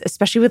about this,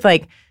 especially with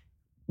like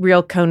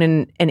real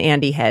Conan and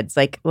Andy heads,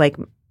 like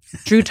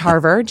Drew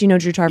Tarver. Do you know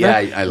Drew Tarver? Yeah,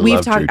 I love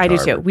Drew Tarver. I do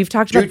too. We've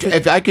talked about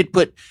if I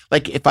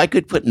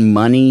could put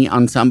money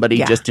on somebody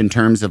just in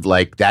terms of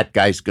like that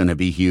guy's going to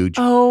be huge.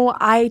 Oh,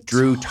 I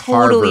Drew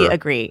totally Tarver,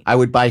 agree. I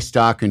would buy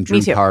stock in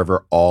Drew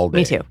Tarver all day.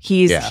 Me too.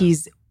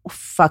 He's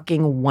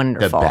fucking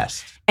wonderful. The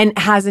best. And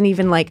hasn't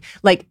even like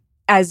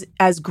as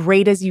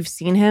great as you've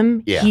seen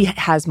him, he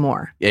has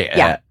more.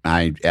 Yeah.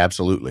 I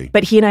absolutely.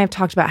 But he and I have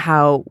talked about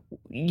how,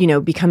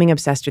 becoming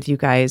obsessed with you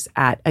guys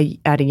at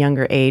a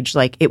younger age,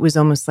 like it was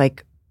almost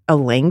like a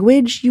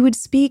language you would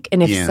speak,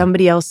 and if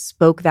somebody else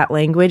spoke that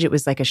language, it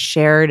was like a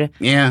shared.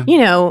 Yeah.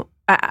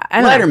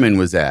 Letterman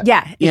was that.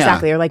 Yeah,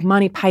 exactly. Or like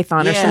Monty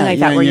Python or something like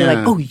that, where you're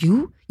like, oh,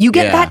 you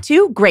get that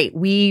too? Great.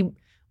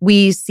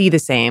 We see the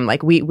same.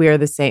 Like we're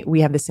the same.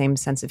 We have the same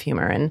sense of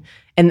humor,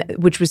 and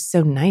which was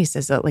so nice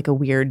as a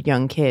weird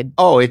young kid.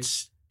 Oh,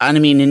 it's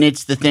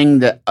the thing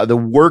that the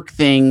work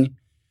thing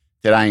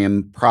that I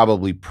am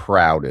probably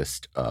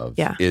proudest of.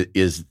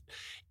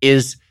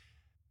 Is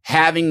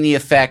having the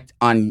effect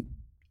on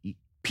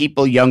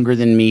people younger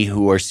than me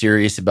who are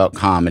serious about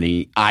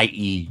comedy,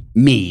 i.e.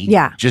 me,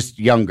 just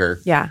younger.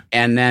 Yeah.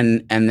 And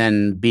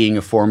then being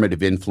a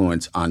formative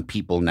influence on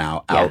people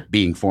now, out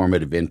being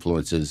formative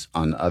influences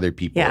on other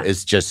people. Yeah.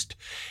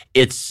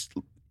 It's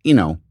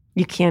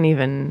you can't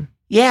even.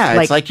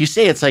 Yeah. It's like you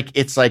say, it's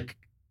like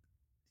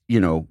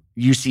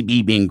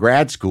UCB being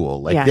grad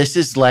school. Like this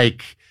is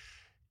like,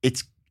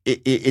 it's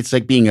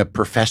like being a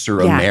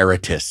professor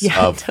emeritus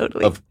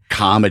of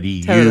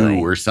comedy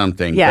or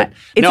something. Yeah, but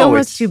it's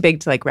almost too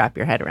big to like wrap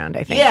your head around.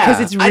 I think because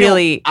it's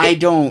really. I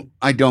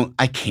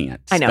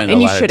can't. I know,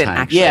 and you shouldn't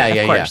actually.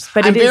 Of course.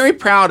 But I'm very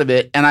proud of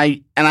it, and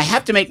I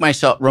have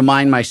to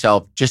remind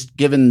myself, just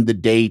given the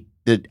date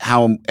that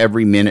how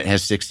every minute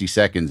has 60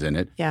 seconds in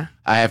it. Yeah,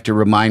 I have to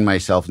remind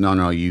myself.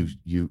 No,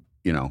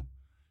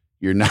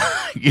 you're not,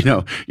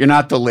 you're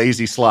not the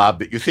lazy slob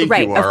that you think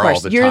you are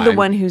all the time. You're the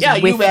one who's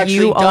with you've actually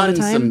you all done the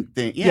time. Some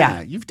things.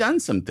 You've done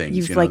some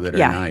things that are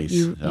nice.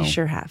 You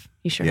sure have.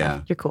 You sure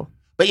have. You're cool.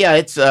 But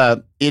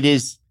it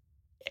is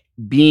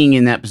being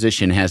in that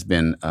position has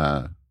been.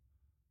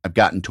 I've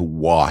gotten to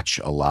watch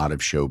a lot of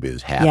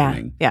showbiz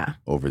happening.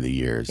 Over the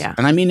years. Yeah.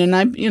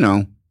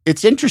 And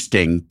it's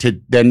interesting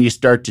to then you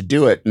start to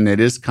do it, and it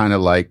is kind of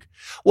like,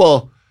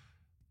 well,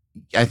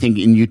 I think,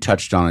 and you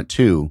touched on it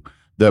too.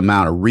 The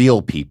amount of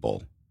real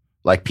people,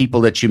 like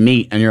people that you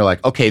meet and you're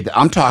like, okay,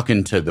 I'm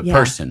talking to the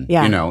person,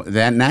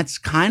 then that's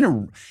kind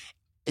of,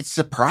 it's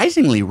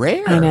surprisingly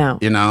rare. I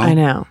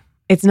know.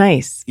 It's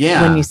nice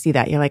when you see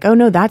that. You're like, oh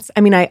no,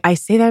 I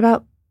say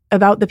that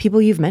about the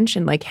people you've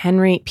mentioned, like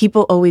Henry.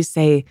 People always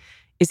say,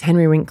 is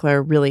Henry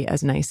Winkler really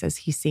as nice as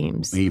he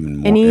seems? Even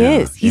more. And he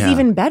is. He's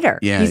even better.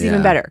 He's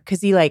even better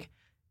because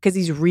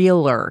he's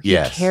realer. He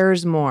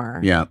cares more.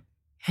 Yeah.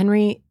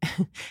 Henry,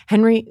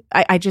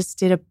 I just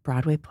did a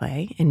Broadway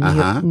play in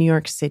New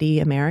York City,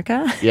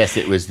 America. Yes,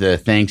 it was the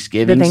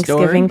Thanksgiving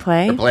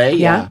play. The play,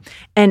 yeah.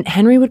 And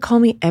Henry would call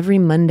me every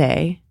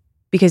Monday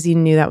because he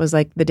knew that was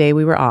like the day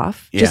we were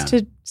off, just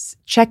to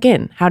check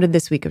in. How did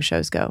this week of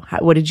shows go?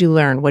 What did you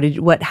learn?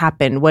 What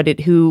happened?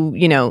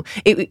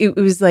 It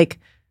was like,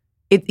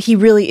 he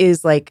really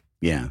is like,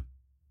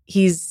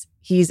 he's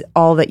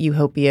all that you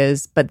hope he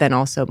is, but then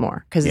also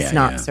more because it's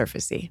not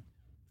surfacey.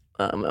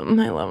 I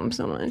love him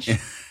so much.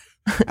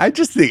 I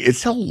just think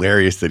it's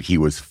hilarious that he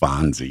was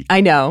Fonzie. I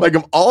know. Like,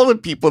 of all the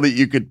people that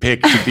you could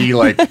pick to be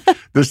like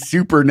the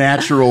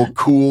supernatural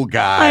cool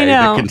guy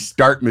that can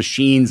start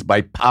machines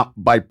by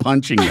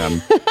punching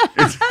them,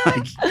 it's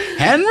like,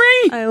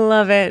 Henry? I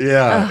love it.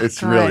 Yeah,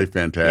 it's really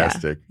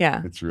fantastic.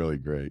 Yeah. It's really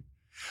great.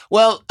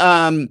 Well,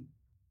 at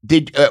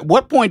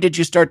what point did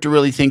you start to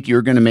really think you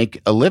were going to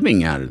make a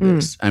living out of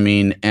this? I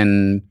mean,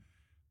 and...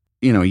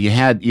 you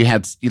had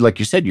like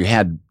you said, you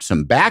had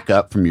some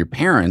backup from your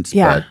parents.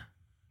 Yeah,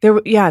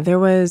 but there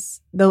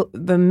was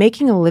the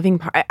making a living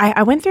part.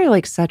 I went through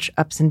like such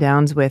ups and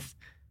downs with,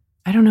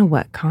 I don't know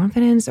what,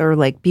 confidence or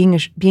like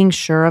being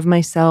sure of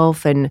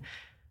myself, and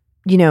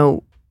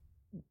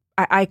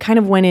I kind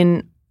of went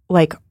in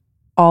like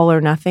all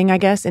or nothing, I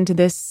guess, into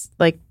this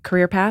like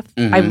career path.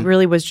 Mm-hmm. I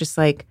really was just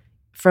like.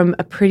 From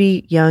a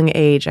pretty young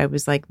age, I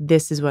was like,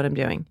 this is what I'm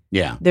doing.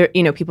 Yeah. There,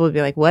 people would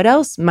be like, what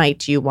else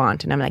might you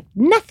want? And I'm like,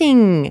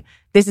 nothing.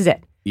 This is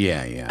it.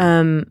 Yeah, yeah.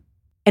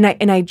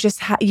 And I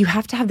just, you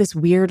have to have this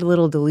weird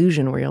little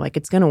delusion where you're like,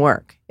 it's going to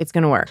work. It's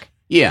going to work.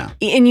 Yeah.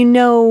 And you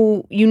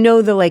know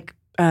the like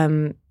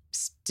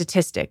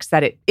statistics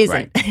that it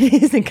isn't,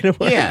 it isn't going to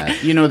work. Yeah.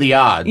 The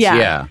odds.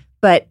 Yeah.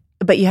 But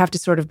but you have to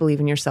sort of believe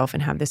in yourself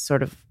and have this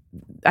sort of,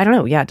 I don't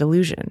know,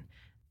 delusion.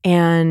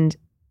 And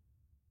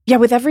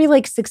with every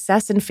like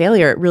success and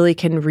failure, it really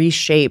can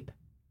reshape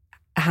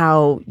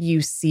how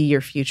you see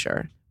your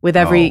future. With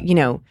every,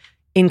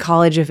 in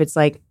college, if it's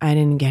like, I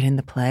didn't get in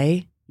the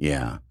play.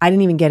 Yeah. I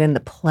didn't even get in the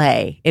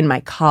play in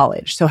my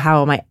college. So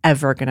how am I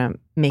ever going to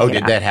make it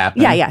did out? That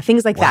happen? Yeah,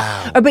 things like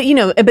that.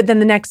 But then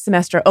the next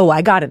semester,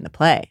 I got in the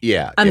play.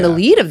 Yeah. I'm the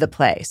lead of the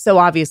play. So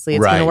obviously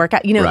it's going to work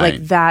out. Like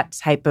that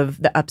type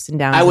of the ups and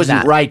downs. I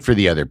wasn't right for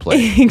the other play.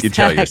 Exactly. You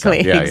tell yourself.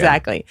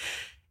 Exactly.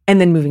 And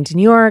then moving to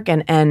New York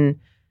and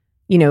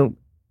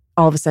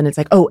all of a sudden it's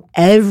like,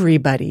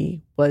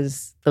 everybody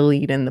was the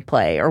lead in the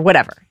play or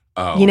whatever.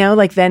 Oh.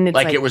 Then it's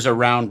like it was a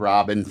round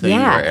robin thing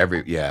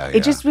where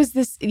it just was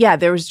this,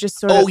 there was just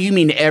sort of. Oh, you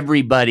mean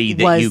everybody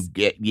that you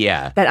get,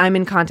 that I'm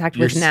in contact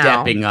with now. You're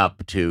stepping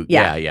up to,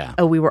 yeah.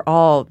 Oh, we were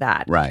all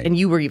that. Right. And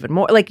you were even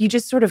more, like you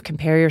just sort of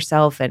compare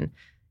yourself and,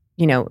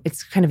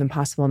 it's kind of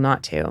impossible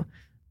not to.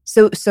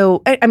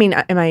 So I mean,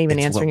 am I even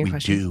answering your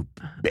question?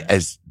 We do.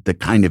 As the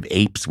kind of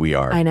apes we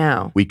are. I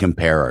know. We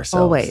compare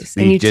ourselves. Always.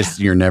 And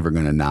you're never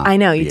going to not. I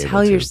know. You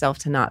tell yourself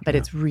to not, but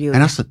it's really.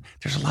 And also,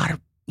 there's a lot of,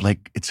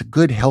 it's a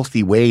good,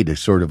 healthy way to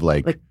sort of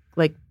like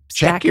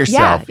check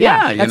yourself.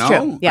 Yeah, that's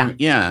true. Yeah.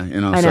 Yeah.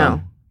 I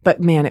know.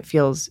 But man, it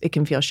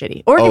can feel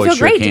shitty. Or it can feel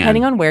great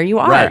depending on where you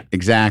are. Right.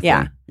 Exactly.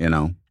 Yeah.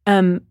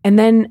 And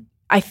then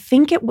I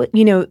think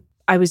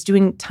I was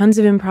doing tons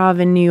of improv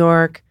in New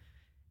York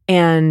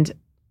and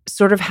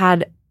sort of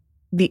had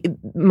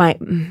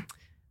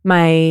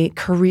my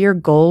career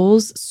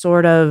goals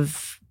sort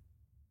of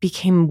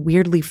became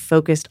weirdly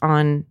focused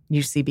on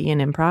UCB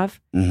and improv,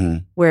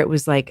 where it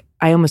was like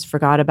I almost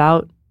forgot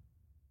about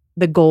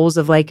the goals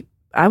of like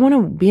I want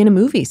to be in a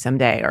movie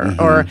someday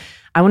or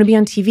I want to be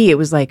on TV. It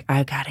was like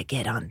I got to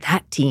get on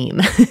that team.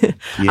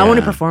 I want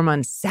to perform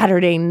on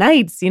Saturday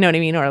nights, you know what I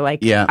mean? Or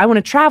like I want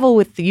to travel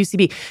with the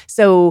UCB.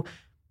 So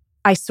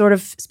I sort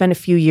of spent a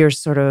few years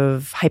sort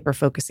of hyper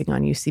focusing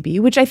on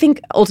UCB, which I think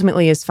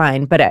ultimately is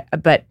fine, but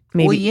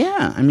maybe well,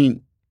 yeah. I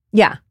mean,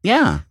 yeah,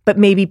 but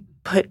maybe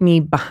put me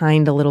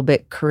behind a little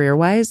bit career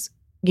wise.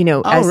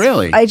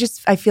 Really? I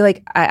feel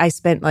like I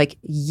spent like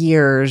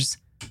years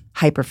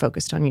hyper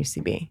focused on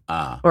UCB,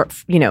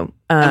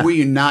 and were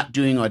you not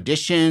doing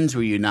auditions?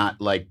 Were you not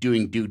like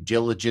doing due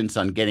diligence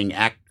on getting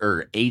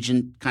or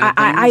agent kind of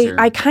things?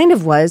 I kind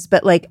of was,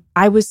 but like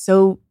I was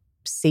so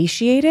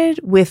satiated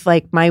with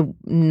like my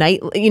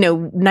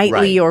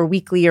nightly or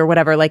weekly or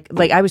whatever. Like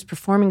I was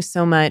performing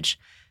so much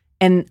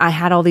and I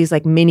had all these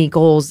like mini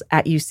goals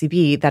at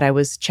UCB that I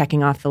was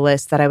checking off the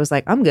list that I was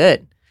like, I'm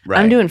good. Right.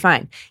 I'm doing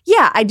fine.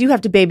 Yeah, I do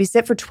have to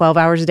babysit for 12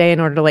 hours a day in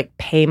order to like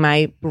pay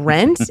my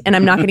rent and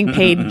I'm not getting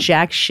paid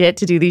jack shit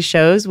to do these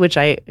shows, which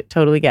I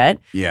totally get.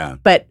 Yeah.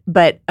 But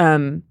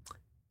I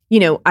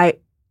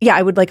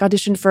would like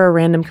audition for a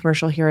random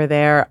commercial here or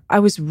there. I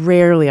was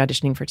rarely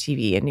auditioning for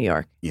TV in New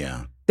York.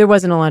 Yeah. There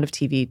wasn't a lot of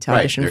TV to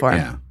audition for.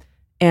 Yeah.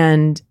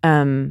 And I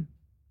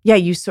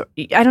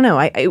don't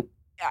know.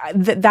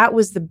 That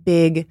was the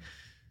big,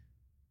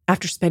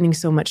 after spending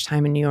so much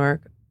time in New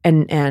York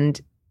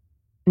and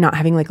not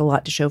having like a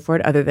lot to show for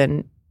it other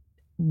than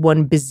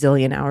 1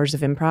 bazillion hours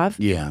of improv.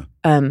 Yeah.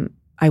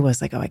 I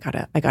was like, I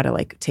gotta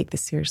like take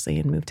this seriously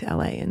and move to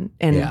LA and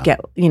get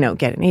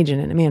an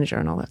agent and a manager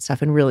and all that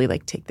stuff and really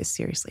like take this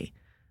seriously.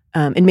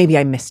 And maybe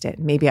I missed it.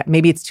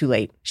 Maybe it's too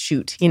late.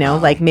 Shoot,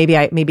 like maybe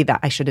that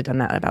I should have done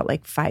that about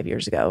like 5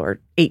 years ago or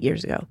 8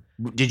 years ago.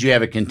 Did you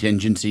have a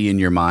contingency in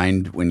your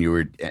mind when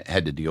you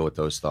had to deal with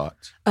those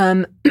thoughts?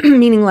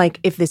 Meaning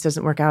like if this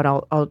doesn't work out,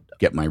 I'll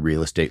get my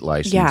real estate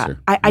license. Yeah,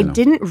 I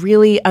didn't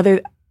really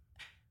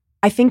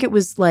I think it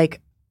was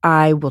like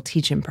I will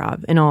teach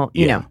improv and all,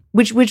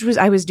 which was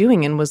I was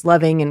doing and was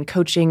loving and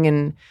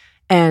coaching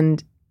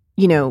and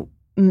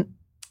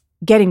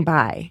getting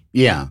by.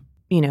 Yeah.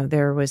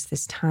 There was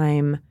this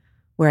time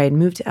where I had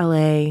moved to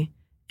LA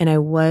and I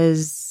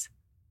was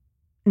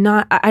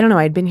not, I don't know,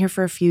 I'd been here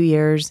for a few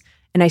years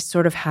and I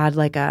sort of had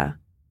like a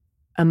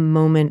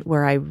moment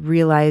where I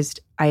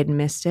realized I had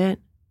missed it.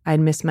 I'd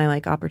missed my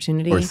like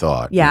opportunity. Or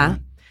thought. Yeah.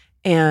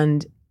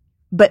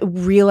 But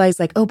realized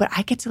like, but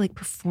I get to like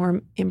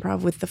perform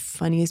improv with the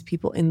funniest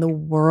people in the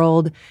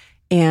world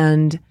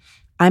and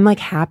I'm like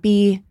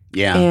happy.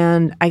 Yeah.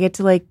 And I get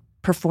to like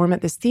perform at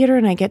this theater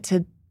and I get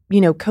to,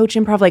 coach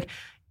improv. Like,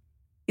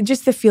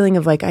 just the feeling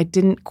of like I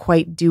didn't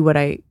quite do what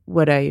I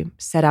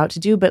set out to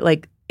do, but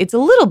like it's a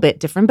little bit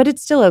different, but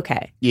it's still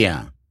okay.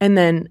 Yeah. And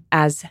then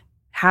as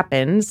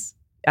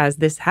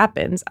this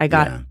happens, I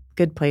got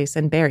Good Place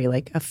and Barry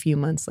like a few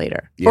months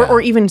later, or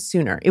even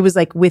sooner. It was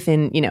like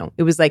within,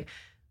 it was like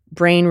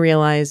brain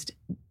realized,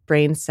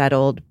 brain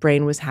settled,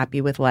 brain was happy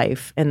with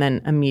life, and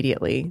then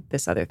immediately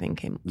this other thing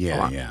came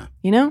along.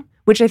 Yeah.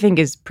 Which I think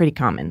is pretty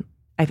common.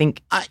 I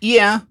think. I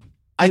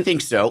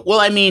think so. Well,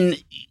 I mean.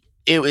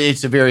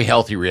 It's a very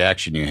healthy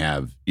reaction you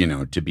have,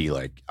 to be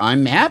like,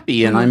 I'm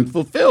happy and I'm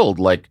fulfilled.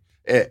 Like,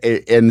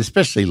 and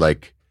especially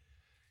like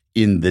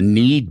in the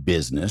need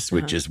business,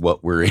 which is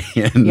what we're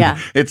in. Yeah.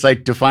 It's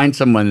like to find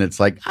someone that's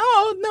like,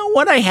 oh, no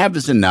what I have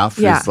is enough.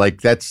 Yeah. Is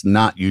like, that's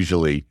not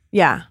usually.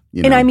 Yeah.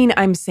 You And know. I mean,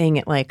 I'm saying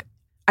it like,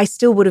 I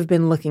still would have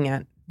been looking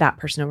at that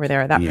person over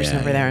there, or that person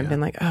over there, and been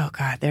like, oh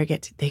God, they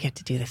get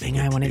to do the thing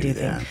I want to do.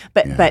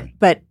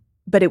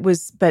 But it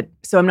was,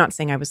 so I'm not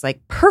saying I was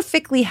like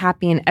perfectly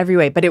happy in every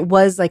way, but it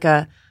was like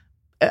I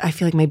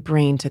feel like my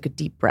brain took a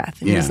deep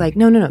breath and was like,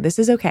 no, this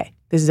is okay.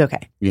 This is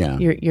okay. Yeah.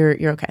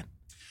 You're okay.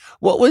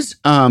 What was,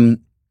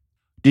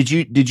 did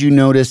you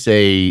notice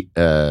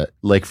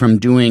like from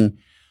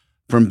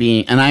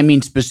being, and I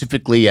mean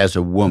specifically as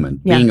a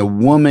woman, being a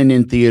woman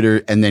in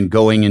theater and then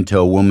going into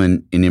a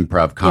woman in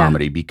improv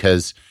comedy,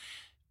 because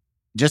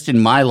just in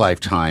my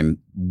lifetime,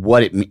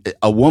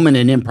 a woman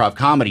in improv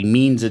comedy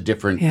means a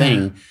different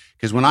thing.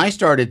 Because when I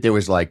started, there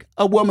was like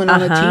a woman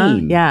on a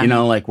team. Yeah. You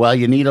know, like, well,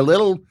 you need a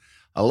little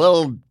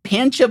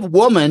pinch of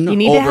woman over here. You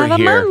need to have a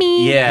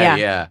mommy.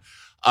 Yeah.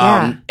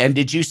 And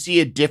did you see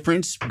a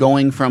difference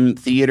going from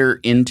theater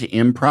into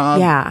improv?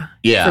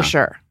 Yeah. For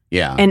sure.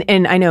 Yeah.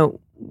 And I know,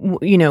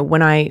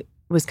 when I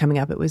was coming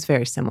up, it was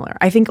very similar.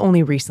 I think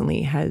only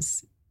recently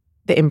has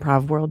the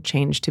improv world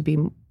changed to be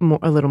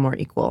a little more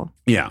equal.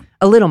 Yeah.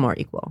 A little more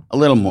equal. A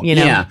little more.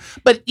 Yeah.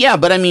 But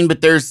I mean,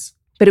 but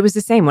it was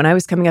the same. When I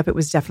was coming up, it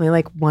was definitely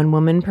like one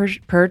woman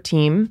per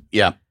team.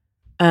 Yeah.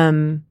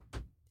 And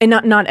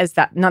not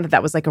that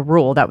was like a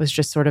rule. That was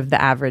just sort of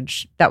the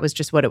average. That was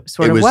just what it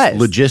sort of was. It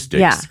was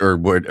logistics or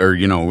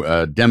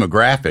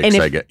demographics,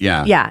 I guess.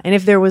 Yeah. Yeah. And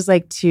if there was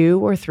like 2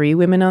 or 3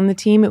 women on the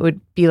team, it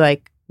would be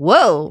like,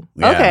 whoa,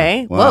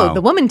 okay. Wow. Whoa, the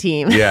woman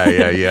team.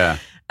 Yeah.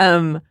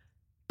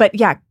 But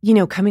yeah,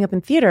 coming up in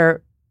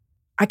theater,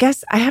 I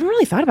guess I haven't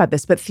really thought about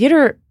this, but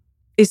theater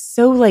is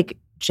so like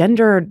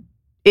gendered.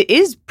 It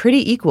is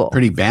pretty equal.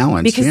 Pretty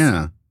balanced,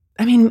 because,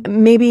 I mean,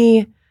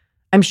 maybe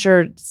I'm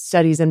sure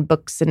studies and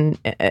books and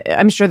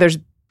I'm sure this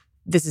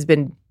has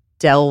been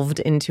delved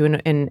into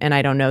and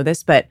I don't know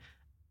this, but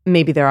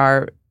maybe there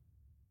are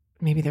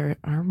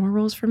more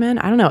roles for men.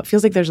 I don't know. It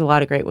feels like there's a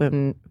lot of great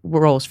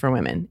roles for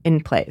women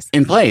in plays.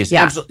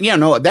 Yeah. Absolutely. Yeah,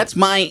 no, that's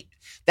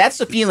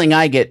the feeling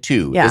I get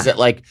too. Yeah. Is that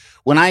like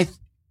when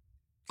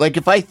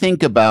if I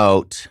think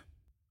about,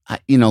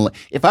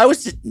 if I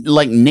was to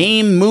like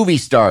name movie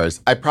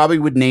stars, I probably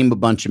would name a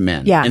bunch of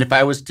men. Yeah. And if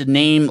I was to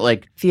name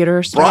like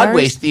theater stars,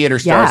 Broadway's theater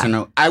stars,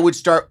 I would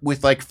start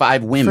with like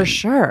 5 women. For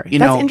sure.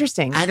 That's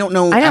interesting. I don't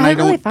know. I haven't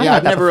really thought about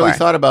I've that never before. really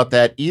thought about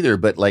that either.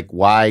 But like,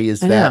 why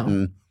is that?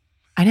 And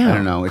I know. I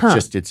don't know.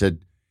 It's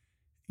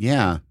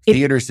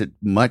theater's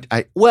much.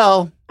 I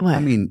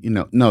mean,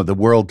 no, the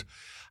world.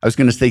 I was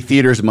going to say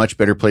theater's a much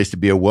better place to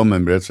be a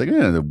woman, but it's like,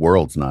 the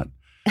world's not.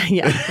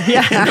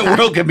 Yeah. The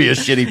world can be a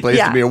shitty place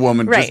to be a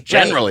woman, just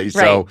generally. Right.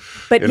 So,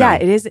 but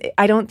it is.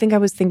 I don't think I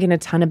was thinking a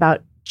ton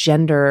about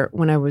gender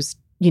when I was,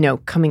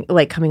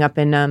 coming up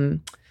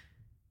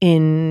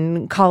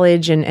in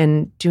college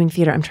and doing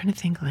theater. I'm trying to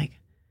think like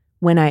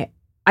when I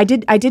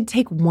did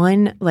take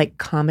one like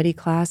comedy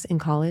class in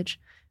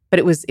college, but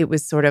it was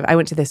sort of, I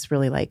went to this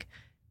really like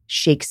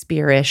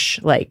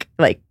Shakespeare-ish,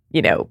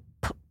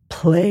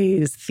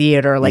 plays,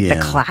 theater, like the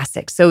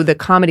classics. So the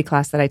comedy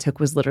class that I took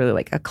was literally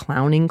like a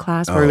clowning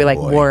class where we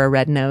wore a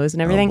red nose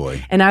and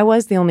everything. And I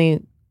was the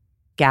only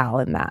gal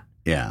in that.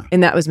 Yeah.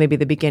 And that was maybe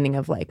the beginning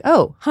of like,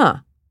 why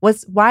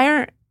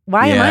am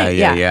I?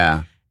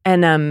 Yeah.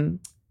 And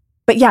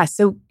but yeah,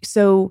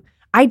 so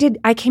I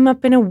came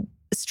up in a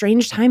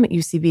strange time at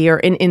UCB or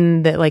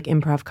in the like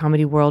improv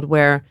comedy world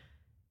where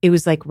it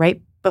was like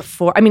right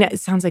before, I mean, it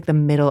sounds like the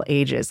Middle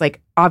Ages.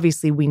 Like,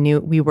 obviously, we knew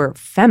we were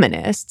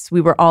feminists.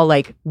 We were all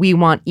like, we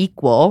want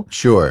equal.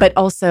 Sure. But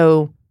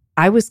also,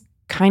 I was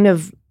kind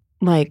of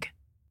like,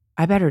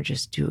 I better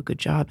just do a good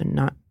job and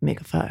not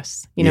make a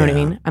fuss. You know what I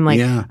mean? I'm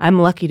like, I'm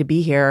lucky to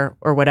be here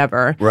or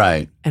whatever.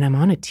 Right. And I'm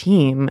on a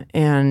team,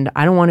 and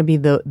I don't want to be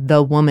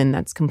the woman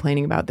that's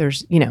complaining about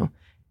there's,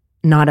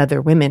 not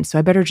other women. So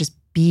I better just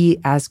be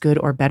as good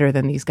or better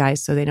than these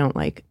guys so they don't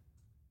like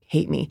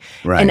hate me.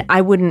 Right. And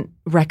I wouldn't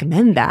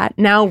recommend that.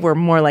 Now we're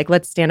more like,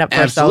 let's stand up for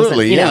ourselves.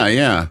 Absolutely,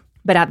 yeah.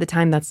 But at the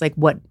time, that's like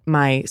what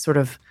my sort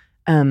of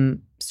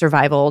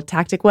survival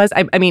tactic was.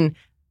 I mean,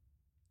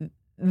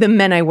 the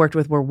men I worked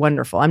with were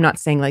wonderful. I'm not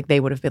saying like they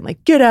would have been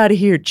like, get out of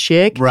here,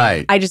 chick.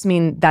 Right. I just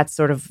mean that's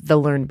sort of the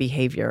learned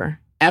behavior.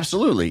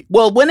 Absolutely.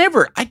 Well, when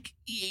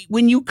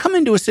you come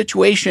into a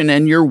situation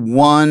and you're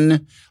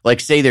one, like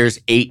say there's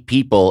 8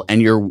 people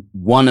and you're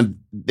one of,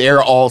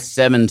 they're all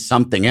 7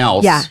 something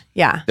else.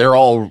 Yeah. They're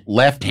all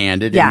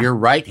left-handed and you're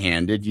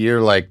right-handed. You're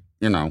like,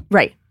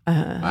 Right.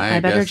 I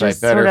better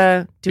just sort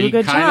of do a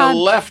good job. Kind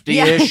of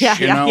lefty-ish,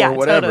 or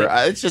whatever.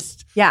 Totally. It's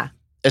just, yeah.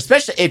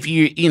 Especially if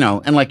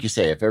and like you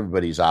say, if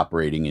everybody's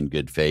operating in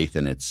good faith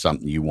and it's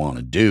something you want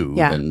to do,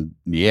 then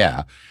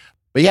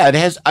But yeah, it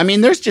has. I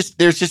mean, there's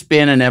just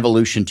been an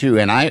evolution too,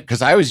 and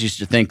because I always used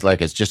to think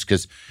like it's just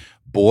because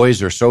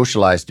boys are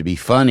socialized to be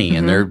funny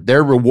and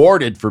they're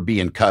rewarded for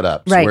being cut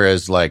up,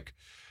 whereas like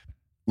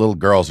little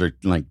girls are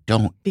like,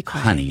 don't be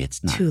quiet, honey,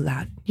 it's not too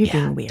loud. You're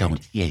being weird.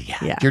 Don't.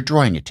 Yeah. You're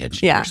drawing attention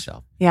to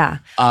yourself. Yeah.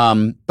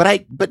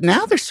 But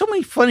now there's so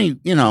many funny.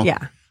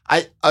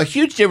 A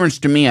huge difference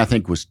to me, I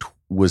think, was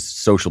was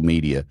social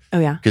media. Oh,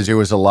 yeah. Because there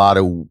was a lot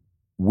of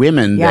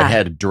women that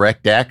had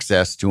direct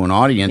access to an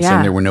audience,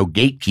 and there were no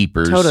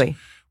gatekeepers. Totally.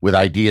 With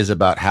ideas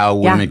about how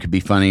women could be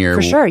funny or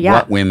For sure,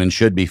 what women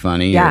should be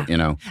funny. Yeah. Or, you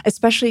know.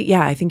 Especially,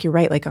 I think you're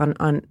right. Like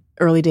on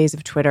early days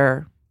of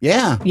Twitter.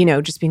 Yeah. You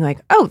know, just being like,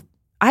 oh,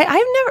 I've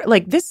never,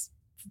 like this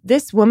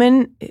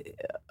woman,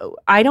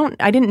 I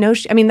didn't know.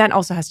 I mean, that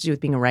also has to do with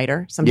being a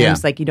writer.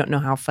 Sometimes like you don't know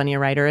how funny a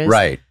writer is.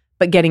 Right.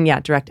 But getting,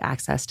 direct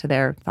access to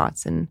their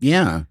thoughts. And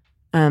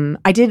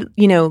I did,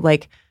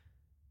 like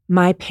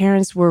my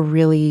parents were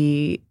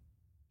really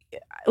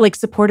like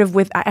supportive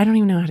with, I don't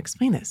even know how to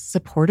explain this,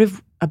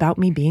 supportive about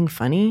me being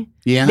funny.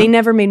 Yeah. They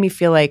never made me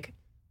feel like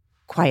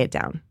quiet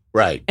down.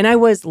 Right. And I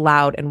was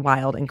loud and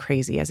wild and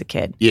crazy as a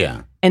kid.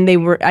 Yeah. And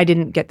I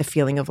didn't get the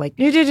feeling of like,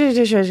 quiet.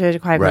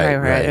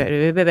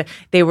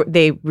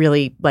 They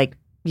really like,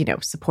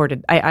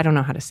 supported. I don't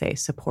know how to say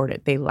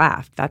supported. They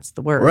laughed. That's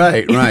the word.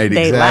 Right.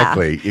 They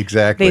Exactly. laughed.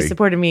 Exactly. They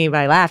supported me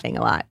by laughing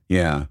a lot.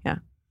 Yeah. Yeah.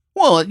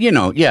 Well,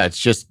 it's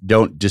just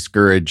don't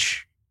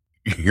discourage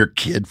your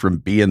kid from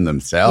being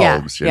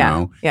themselves, you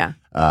know? Yeah.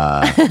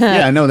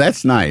 No,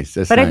 that's nice.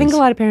 But I think a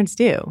lot of parents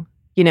do,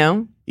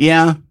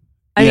 Yeah.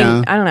 I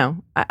mean, I don't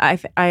know.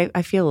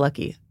 I feel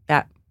lucky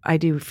that I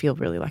do feel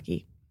really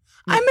lucky.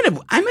 I'm at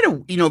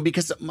a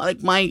because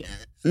like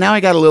now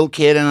I got a little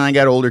kid and I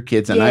got older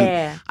kids and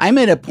I'm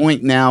at a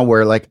point now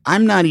where like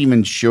I'm not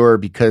even sure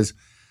because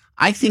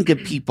I think of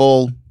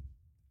people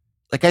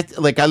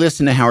like I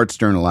listen to Howard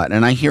Stern a lot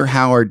and I hear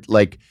Howard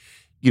like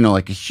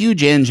like a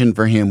huge engine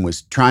for him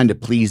was trying to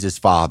please his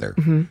father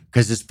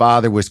because his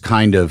father was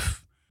kind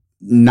of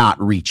not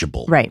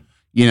reachable. Right.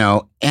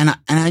 And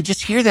I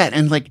just hear that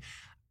and like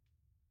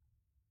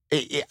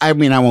I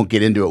mean, I won't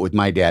get into it with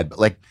my dad, but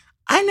like,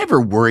 I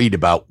never worried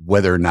about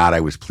whether or not I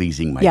was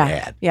pleasing my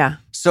dad. Yeah.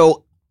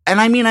 So,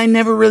 and I mean, I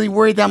never really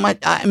worried that much.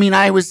 I mean,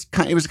 I was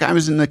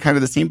in the kind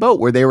of the same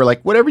boat where they were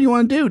like, whatever you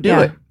want to do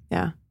it.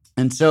 Yeah.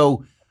 And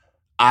so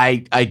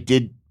I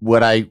did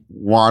what I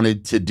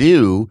wanted to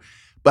do,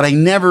 but I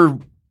never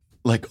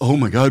like, oh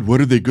my God, what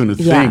are they going to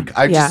think?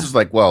 I just was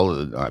like, well,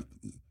 they're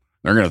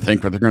going to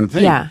think what they're going to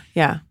think.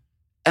 Yeah.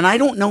 And I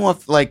don't know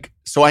if like,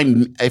 so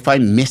if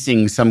I'm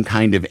missing some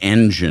kind of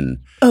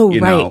engine,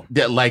 right.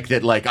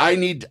 that I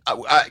need,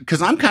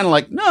 because I'm kind of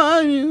like,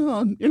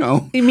 no,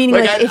 Meaning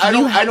like I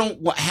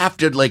don't have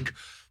to like,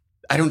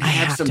 I don't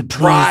have some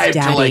drive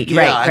to like,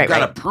 I've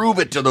got to prove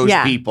it to those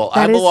people.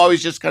 I've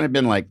always just kind of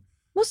been like,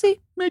 we'll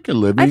see. Make a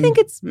living. I think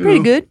it's pretty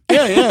good.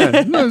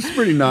 Yeah. No, it's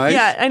pretty nice.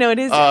 Yeah, I know it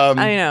is.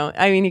 I know.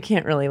 I mean, you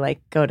can't really like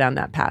go down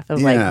that path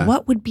of like,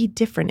 what would be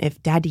different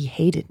if Daddy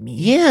hated me?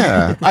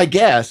 Yeah, I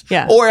guess.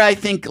 Yeah. Or I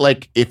think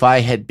like if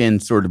I had been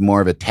sort of more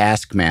of a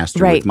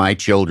taskmaster with my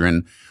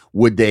children,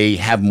 would they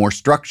have more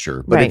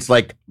structure? But it's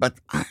like,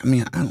 I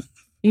mean, I don't.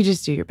 You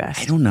just do your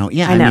best. I don't know.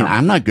 Yeah, I know. mean,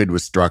 I'm not good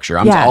with structure.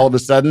 I'm all of a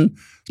sudden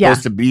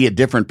supposed to be a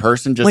different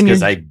person just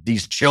because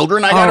these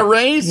children I got to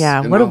raise.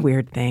 Yeah, what a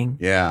weird thing.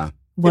 Yeah.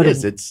 What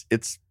it is.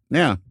 It's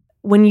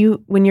When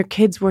your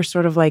kids were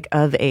sort of like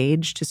of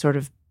age to sort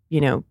of,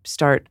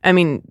 start, I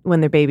mean,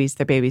 when they're babies,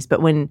 but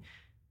were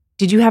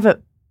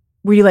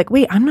you like,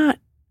 wait, I'm not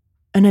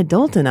an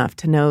adult enough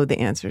to know the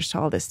answers to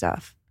all this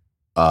stuff?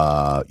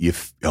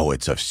 It's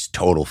a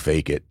total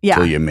fake it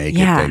till you make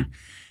it thing.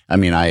 I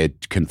mean, I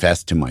had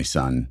confessed to my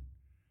son,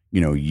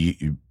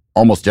 you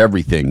almost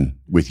everything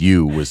with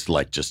you was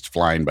like just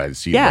flying by the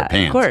seat of our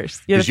pants. Of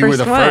course. You were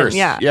the first.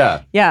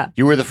 Yeah.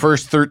 You were the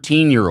first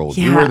 13-year-old.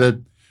 Yeah. You were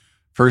the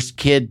first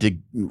kid to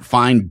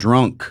find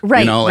drunk.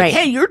 Right.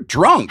 Hey, you're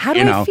drunk. How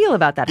do I feel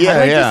about that? How do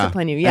I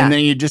discipline you? Yeah. And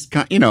then you just,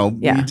 you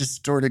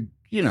just sort of,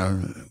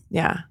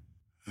 Yeah.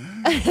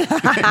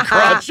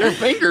 cross your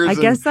fingers. I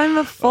guess I'm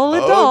a full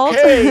adult.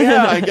 Okay,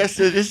 yeah. I guess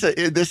this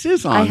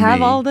is on me. I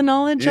have all the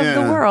knowledge of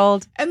the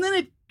world. And then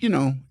it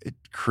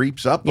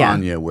creeps up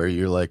on you where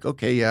you're like,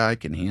 okay, I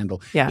can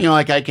handle. Yeah.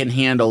 Like I can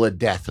handle a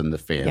death in the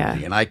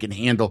family, and I can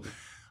handle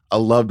a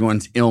loved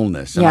one's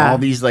illness, and all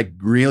these like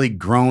really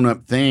grown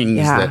up things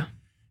that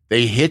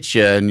they hit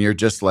you, and you're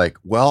just like,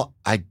 well,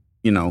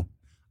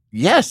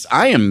 yes,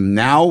 I am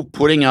now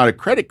putting out a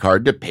credit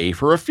card to pay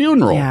for a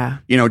funeral. Yeah.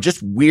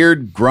 Just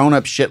weird grown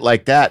up shit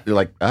like that. You're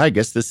like, I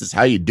guess this is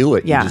how you do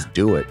it. Yeah. You just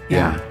do it.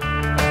 Yeah.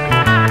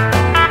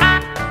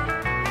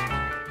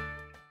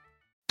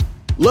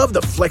 Love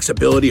the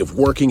flexibility of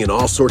working in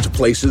all sorts of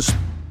places?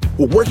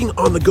 Well, working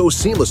on the go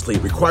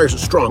seamlessly requires a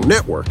strong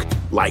network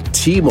like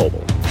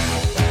T-Mobile.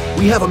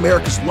 We have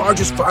America's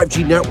largest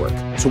 5G network,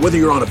 so whether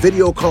you're on a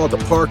video call at the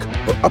park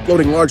or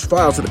uploading large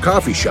files at a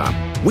coffee shop,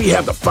 we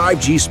have the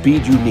 5G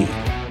speed you need.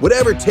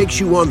 Whatever takes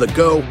you on the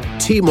go,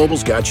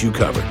 T-Mobile's got you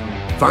covered.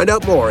 Find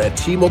out more at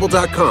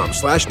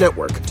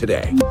T-Mobile.com/network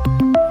today.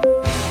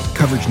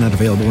 Coverage not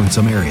available in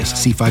some areas.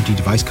 See 5G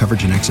device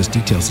coverage and access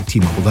details at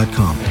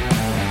T-Mobile.com.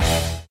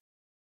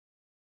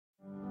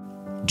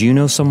 Do you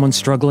know someone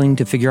struggling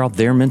to figure out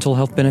their mental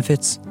health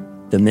benefits?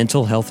 The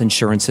Mental Health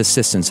Insurance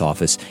Assistance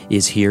Office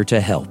is here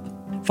to help.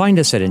 Find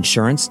us at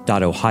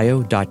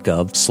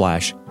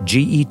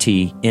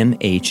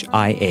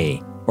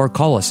insurance.ohio.gov/GETMHIA or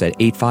call us at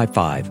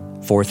 855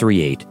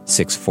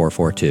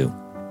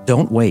 855-438-6442.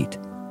 Don't wait.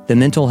 The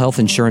Mental Health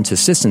Insurance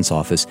Assistance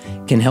Office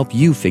can help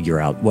you figure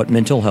out what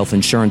mental health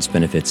insurance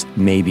benefits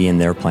may be in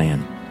their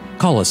plan.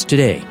 Call us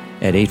today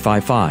at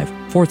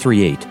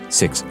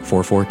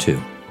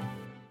 855-438-6442.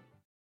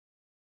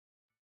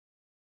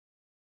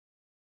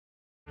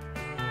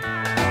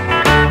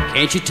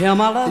 Can't you tell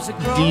my love's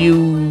a Do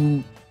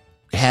you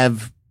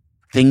have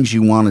things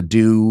you want to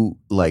do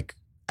like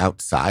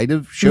outside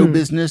of show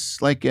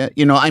business? Like, like,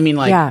 do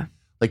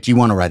you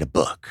want to write a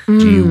book?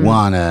 Do you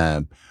want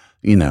to,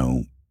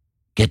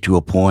 get to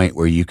a point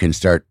where you can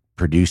start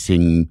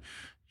producing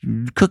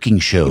cooking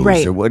shows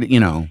or what,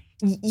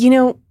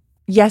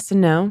 Yes and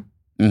no.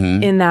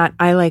 In that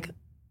I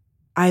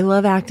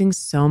love acting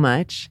so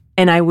much,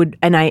 and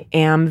I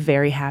am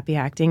very happy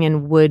acting,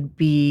 and would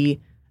be,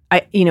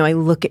 I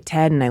look at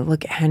Ted and I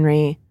look at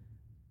Henry,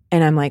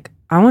 and I'm like,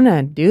 I want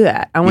to do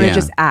that. I want to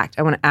just act.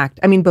 I want to act.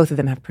 I mean, both of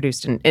them have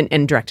produced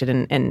and directed,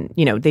 and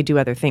they do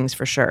other things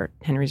for sure.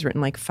 Henry's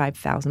written like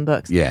 5,000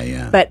 books.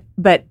 Yeah.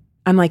 But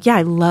I'm like,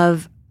 I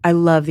love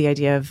the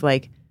idea of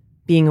like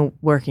being a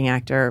working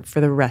actor for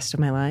the rest of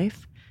my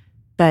life.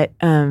 But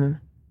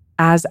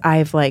as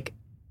I've like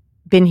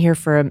been here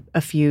for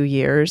a few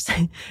years,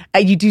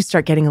 you do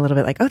start getting a little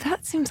bit like, oh,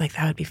 that seems like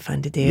that would be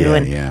fun to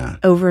do.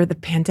 Over the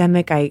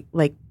pandemic, I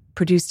like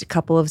produced a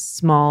couple of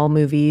small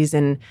movies,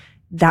 and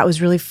that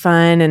was really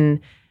fun.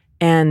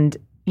 And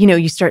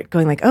you start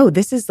going like, oh,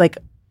 this is like,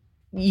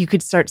 you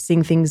could start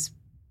seeing things.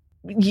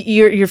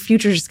 Your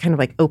future just kind of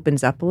like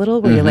opens up a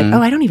little, where you're like,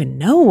 oh, I don't even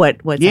know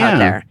what's out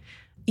there.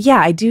 Yeah,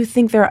 I do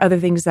think there are other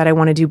things that I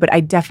want to do, but I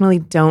definitely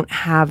don't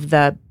have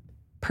the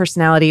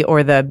personality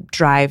or the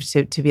drive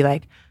to be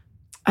like,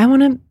 I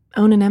want to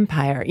own an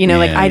empire.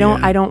 I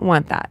don't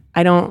want that.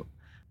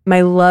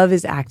 My love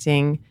is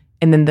acting,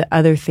 and then the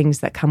other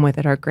things that come with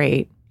it are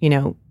great.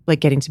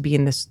 Like getting to be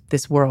in this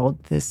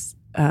world,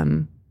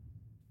 the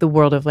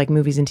world of like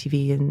movies and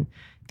TV and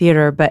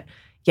theater. But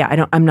yeah, I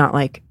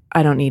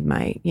don't need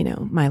my,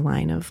 my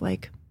line of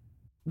like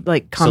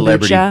kombucha.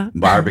 Celebrity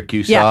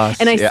barbecue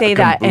sauce. And I say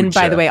that. Kombucha. And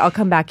by the way, I'll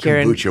come back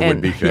here kombucha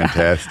would be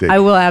fantastic. I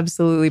will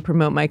absolutely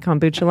promote my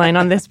kombucha line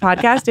on this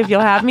podcast if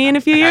you'll have me in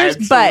a few years.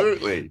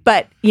 Absolutely.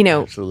 But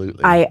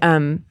absolutely.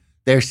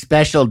 They're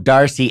special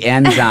D'Arcy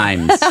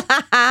enzymes.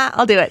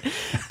 I'll do it.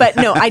 But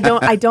no,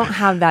 I don't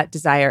have that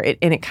desire.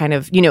 And it kind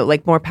of,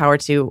 like more power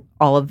to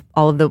all of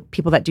the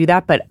people that do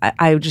that. But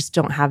I just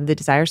don't have the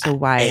desire. So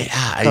why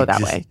go that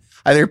way?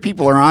 There are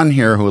people are on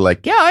here who are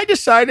like, I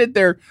decided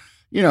they're,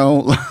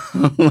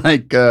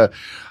 like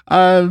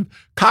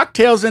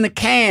cocktails in a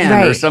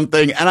can or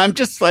something. And I'm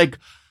just like,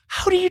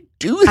 how do you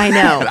do that? I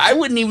know. I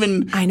wouldn't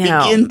even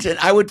begin to,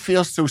 I would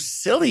feel so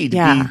silly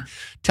to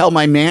tell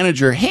my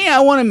manager, hey, I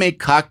want to make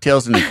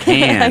cocktails in a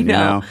can. I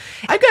know.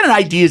 I've got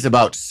ideas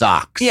about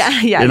socks.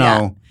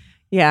 Yeah.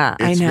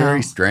 It's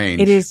very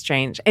strange. It is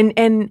strange.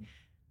 And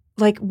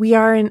like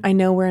I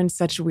know we're in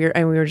such a weird,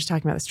 and we were just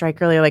talking about the strike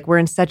earlier, like we're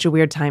in such a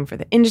weird time for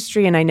the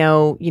industry. And I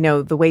know,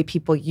 the way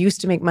people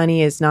used to make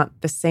money is not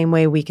the same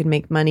way we can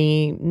make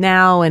money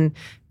now. And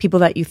people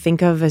that you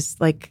think of as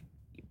like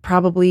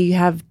probably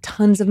have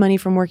tons of money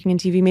from working in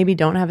TV, maybe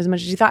don't have as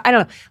much as you thought. I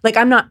don't know. Like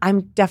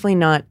I'm definitely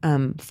not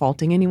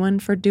faulting anyone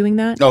for doing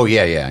that. Oh,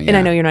 yeah. And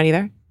I know you're not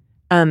either.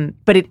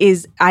 But it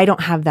is, I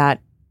don't have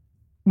that.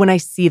 When I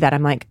see that,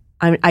 I'm like,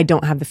 I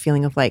don't have the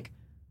feeling of like,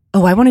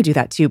 oh, I want to do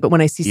that too. But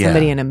when I see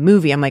somebody in a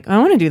movie, I'm like, I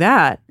want to do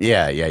that.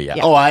 Yeah. Yeah.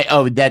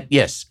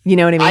 Yes. You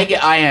know what I mean?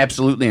 I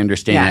absolutely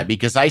understand that,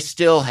 because I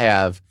still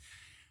have,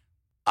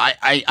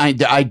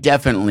 I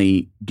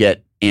definitely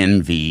get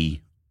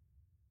envy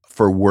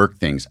for work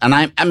things. And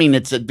I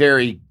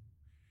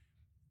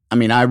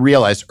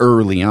realized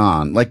early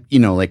on, like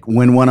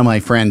when one of my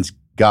friends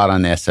got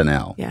on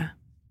SNL. Yeah.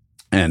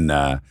 And,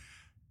 I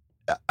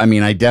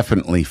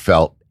definitely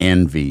felt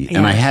envy,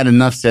 and I had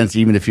enough sense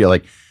even to feel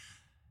like,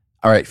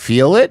 all right,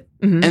 feel it,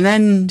 and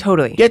then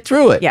totally get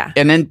through it,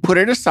 and then put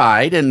it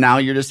aside, and now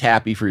you're just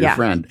happy for your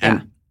friend,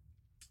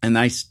 and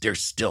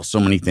there's still so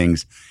many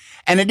things,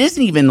 and it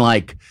isn't even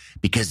like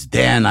because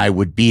then I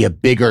would be a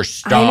bigger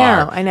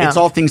star. I know. It's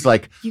all things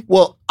like,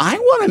 well, I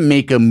want to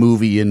make a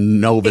movie in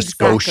Nova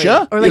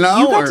Scotia, or like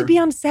you got to be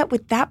on set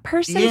with that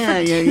person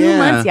for 2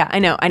 months. Yeah, I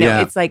know.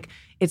 Yeah. It's like,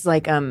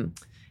 I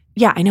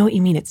know what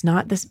you mean. It's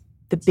not the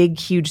big,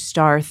 huge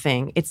star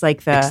thing. It's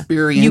like the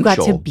experiential. You got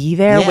to be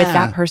there with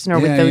that person or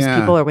with those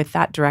people or with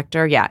that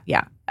director. Yeah.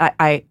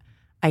 I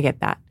get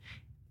that.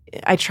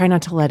 I try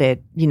not to let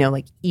it,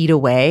 like eat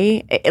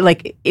away.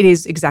 It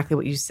is exactly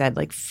what you said.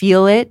 Like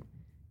feel it,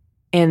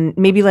 and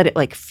maybe let it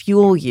like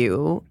fuel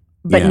you,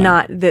 but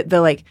not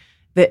the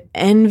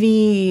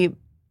envy.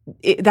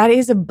 That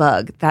is a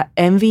bug. That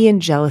envy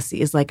and jealousy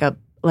is like a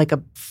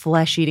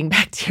flesh-eating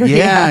bacteria.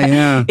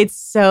 Yeah. It's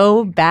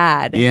so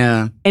bad.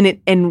 Yeah.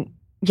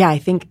 Yeah, I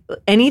think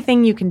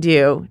anything you can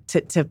do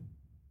to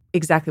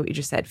exactly what you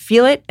just said,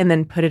 feel it and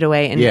then put it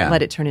away and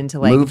let it turn into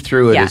like move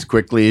through it as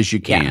quickly as you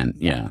can.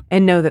 Yeah.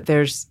 And know that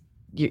there's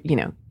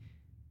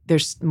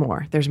there's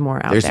more. There's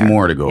more out there. There's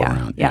more to go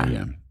around.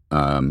 Yeah.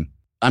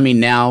 I mean,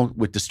 now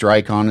with the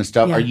strike on and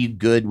stuff, Yeah. are you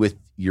good with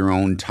your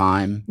own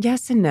time?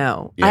 Yes and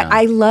no. Yeah.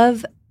 I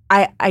love,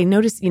 I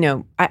notice,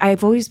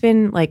 I've always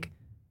been like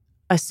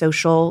a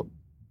social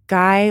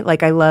guy.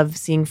 Like I love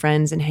seeing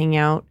friends and hanging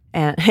out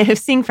and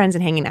seeing friends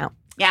and hanging out.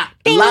 Yeah,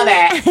 love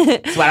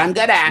it. That's what I'm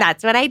good at.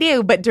 That's what I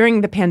do. But during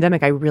the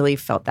pandemic, I really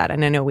felt that.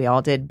 And I know we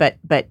all did. But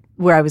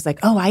where I was like,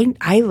 oh,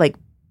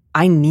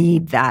 I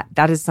need that.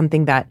 That is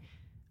something that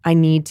I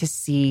need to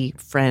see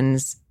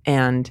friends.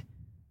 And,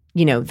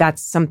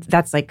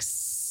 that's like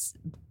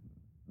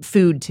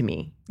food to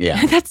me.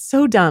 Yeah. That's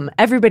so dumb.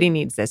 Everybody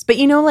needs this. But,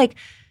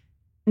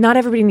 not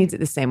everybody needs it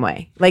the same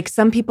way. Like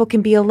some people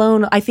can be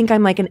alone. I think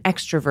I'm like an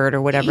extrovert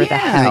or whatever the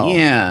hell.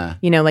 Yeah.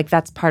 Like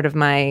that's part of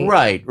my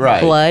right.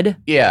 blood.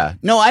 Yeah.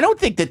 No, I don't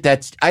think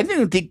I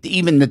don't think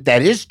even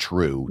that is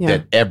true,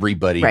 that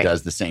everybody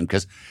does the same.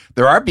 Because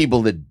there are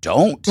people that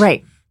don't.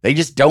 Right. They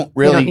just don't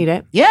really. They don't need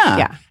it. Yeah.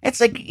 Yeah.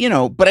 It's like,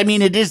 but I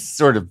mean, it is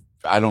sort of,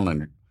 I don't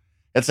know.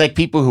 It's like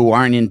people who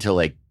aren't into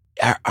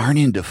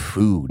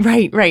food.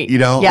 Right.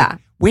 Yeah. Like,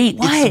 wait,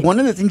 what? it's one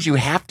of the things you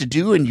have to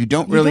do and you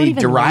don't really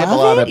even derive a love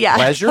lot it? of Yeah,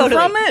 pleasure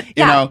totally. from it.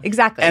 Yeah,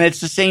 exactly. And it's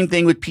the same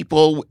thing with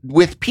people.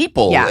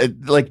 Yeah.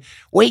 Like,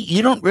 wait,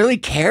 you don't really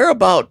care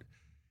about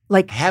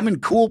like having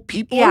cool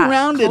people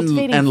around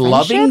cultivating and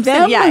loving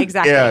them? Yeah,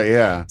 exactly.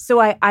 Yeah. So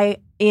I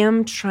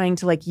am trying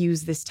to like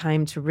use this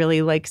time to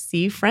really like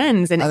see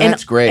friends. And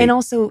that's great. And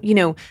also,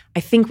 I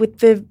think with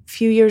the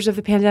few years of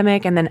the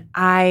pandemic, and then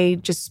I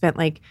just spent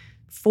like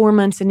 4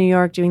 months in New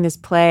York doing this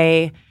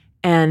play.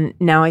 And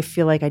now I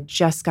feel like I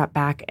just got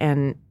back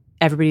and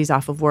everybody's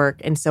off of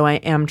work. And so I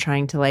am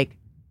trying to like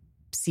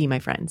see my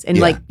friends and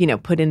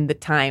put in the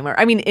time, or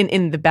I mean,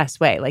 in the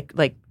best way.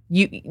 Like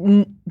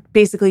you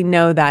basically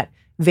know that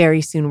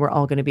very soon we're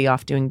all going to be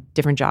off doing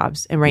different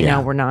jobs. And right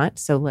now we're not.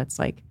 So let's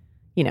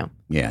Yeah.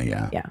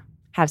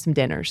 Have some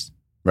dinners.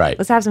 Right.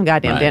 Let's have some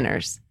goddamn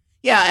dinners.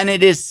 Yeah. And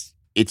it's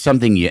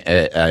something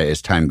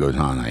as time goes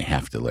on, I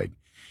have to like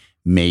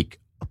make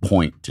a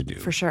point to do.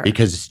 For sure.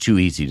 Because it's too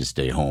easy to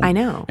stay home. I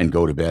know. And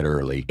go to bed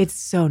early. It's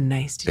so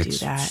nice to do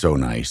that. It's so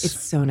nice. It's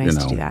so nice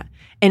to do that.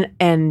 And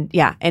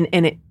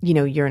it,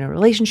 you're in a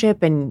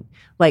relationship and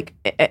like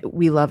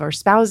we love our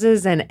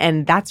spouses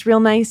and that's real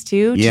nice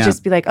too. To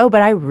just be like, oh,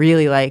 but I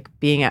really like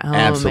being at home.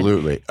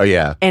 Absolutely. Oh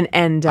yeah.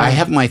 And I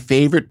have my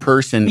favorite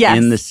person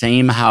in the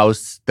same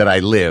house that I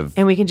live.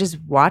 And we can just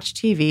watch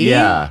TV.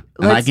 Yeah.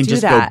 And I can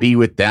just go be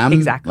with them.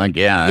 Exactly. Like,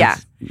 yeah.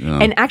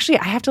 And actually,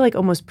 I have to like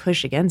almost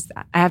push against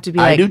that. I have to be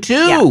like, I do too.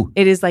 Yeah,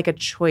 it is like a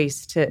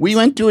choice to. We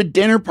went to a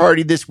dinner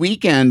party this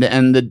weekend,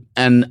 and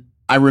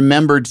I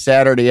remembered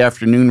Saturday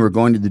afternoon we're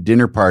going to the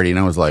dinner party, and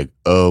I was like,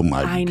 oh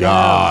my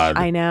God,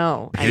 I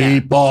know,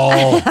 people,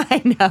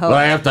 I know,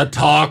 I have to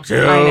talk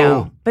to. I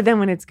know, but then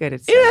when it's good,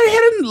 it's. Yeah,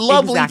 I had a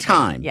lovely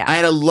time. Yeah, I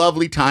had a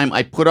lovely time.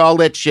 I put all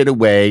that shit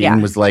away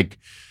and was like.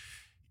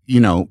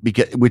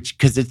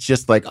 Because it's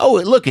just like, oh,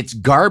 look, it's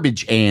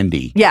garbage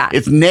Andy. Yeah.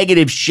 It's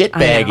negative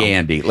shitbag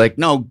Andy. Like,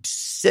 no,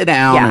 sit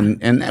down.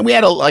 And we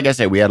had like I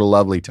said, we had a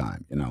lovely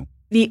time,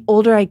 The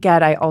older I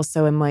get, I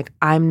also am like,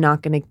 I'm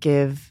not going to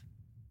give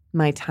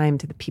my time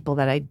to the people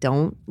that I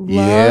don't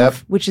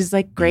love, which is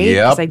like great.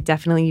 Because I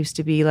definitely used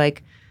to be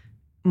like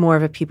more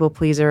of a people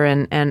pleaser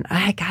and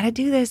I got to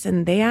do this.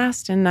 And they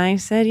asked and I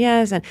said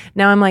yes. And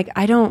now I'm like,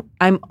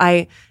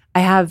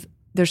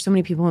 there's so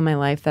many people in my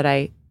life that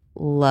I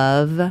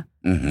love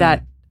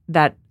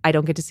that I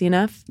don't get to see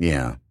enough.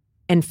 Yeah.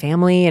 And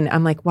family. And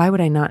I'm like, why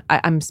would I not?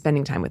 I'm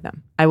spending time with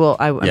them.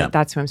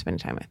 That's who I'm spending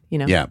time with,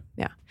 Yeah.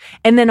 Yeah.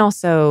 And then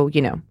also,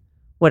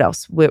 what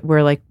else?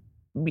 We're like,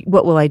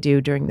 what will I do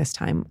during this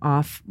time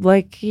off?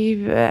 Like,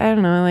 I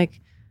don't know,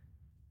 like,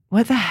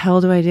 what the hell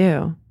do I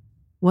do?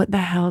 What the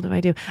hell do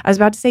I do? I was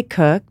about to say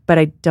cook, but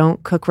I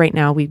don't cook right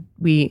now. We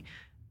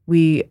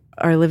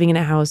are living in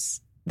a house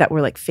that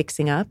we're like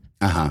fixing up.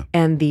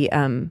 And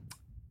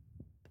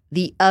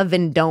the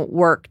oven don't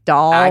work,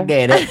 doll. I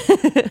get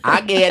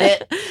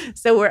it.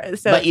 So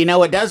but you know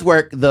what does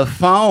work? The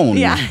phone.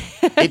 Yeah.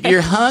 If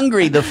you're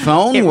hungry, the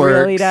phone it works. It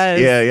really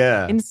does.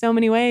 Yeah. In so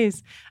many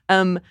ways.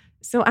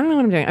 So I don't know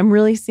what I'm doing. I'm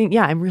really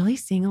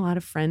seeing a lot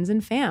of friends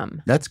and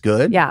fam. That's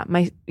good. Yeah.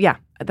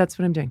 That's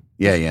what I'm doing.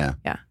 Yeah.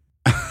 Yeah.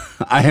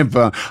 I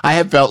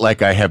have felt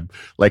like I have,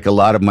 like a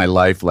lot of my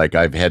life, like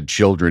I've had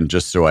children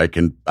just so I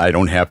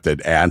don't have to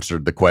answer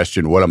the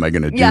question, what am I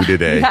going to do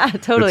today? Yeah,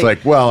 totally. It's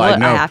like, well, I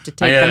know. I have to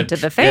take them to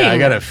the thing. Yeah, I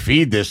got to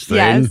feed this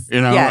thing.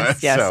 Yes,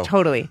 So,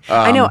 totally.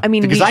 I know. I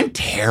mean, because I'm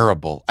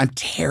terrible. I'm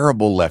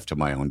terrible left to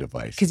my own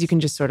device. Because you can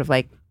just sort of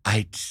like,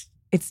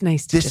 it's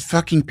nice to this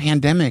fucking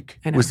pandemic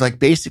was like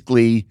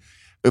basically,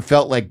 it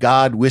felt like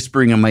God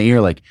whispering in my ear,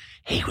 like,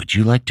 hey, would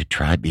you like to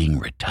try being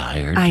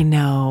retired? I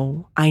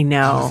know. I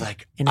was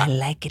like, and I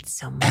like it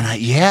so much.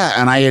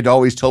 And I had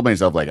always told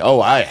myself, like, oh,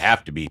 I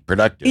have to be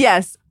productive.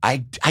 Yes.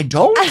 I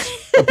don't.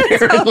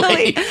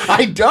 Apparently.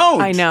 I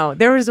don't. I know.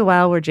 There was a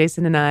while where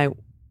Jason and I,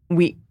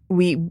 we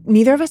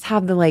neither of us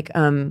have the like,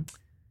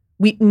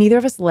 neither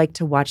of us like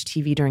to watch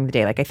TV during the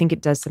day. Like I think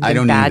it does I something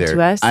don't bad either.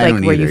 to us. I Like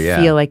don't where either, you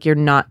yeah. feel like you're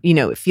not,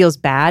 it feels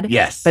bad.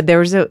 Yes. But there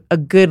was a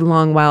good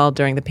long while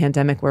during the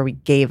pandemic where we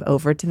gave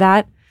over to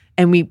that.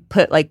 And we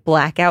put like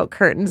blackout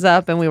curtains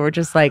up and we were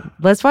just like,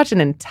 let's watch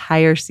an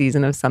entire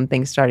season of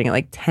something starting at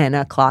like 10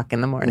 o'clock in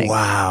the morning.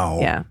 Wow.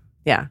 Yeah.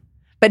 Yeah.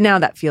 But now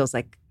that feels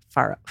like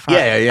far.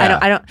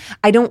 Yeah.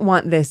 I don't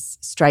want this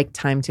strike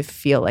time to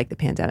feel like the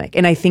pandemic.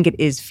 And I think it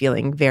is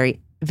feeling very,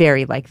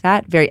 very like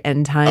that, very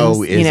end times.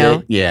 Oh, is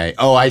it? Yeah.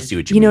 Oh, I see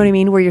what you mean. You know what I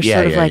mean? Where you're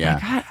sort of like, yeah.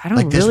 God, I don't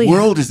like really. This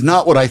world is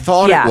not what I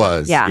thought it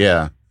was.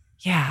 Yeah.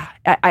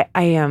 I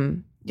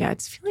am. Yeah,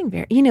 it's feeling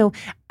very,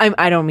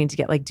 I don't mean to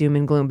get like doom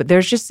and gloom, but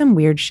there's just some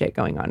weird shit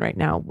going on right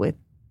now with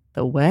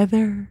the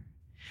weather,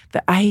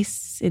 the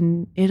ice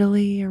in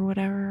Italy or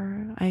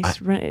whatever.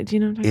 Do you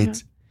know what I'm talking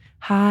about?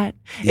 Hot.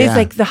 Yeah. It's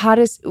like the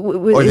hottest, in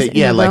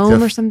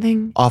Rome or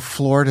something? Off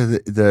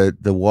Florida,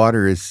 the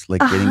water is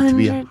like getting to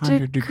be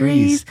 100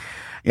 degrees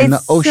in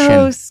It's the ocean.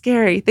 so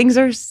scary. Things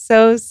are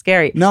so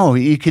scary. No,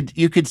 you could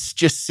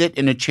just sit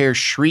in a chair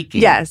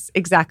shrieking. Yes,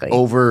 exactly.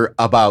 Over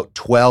about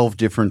 12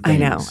 different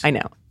things. I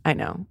know. I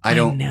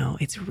don't know.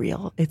 It's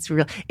real.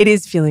 It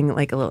is feeling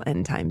like a little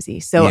end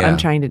timesy. So Yeah. I'm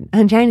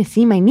trying to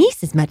see my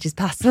niece as much as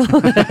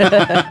possible.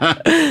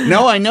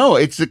 No, I know.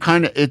 It's the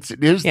kind of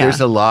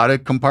there's a lot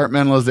of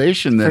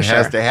compartmentalization that For sure.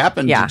 has to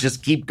happen to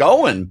just keep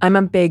going. I'm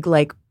a big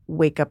like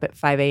wake up at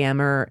 5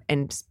 a.m.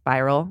 and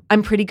spiral.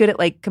 I'm pretty good at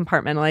like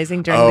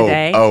compartmentalizing during the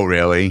day. Oh,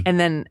 really? And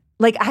then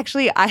like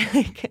actually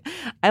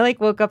I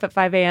woke up at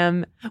 5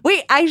 a.m.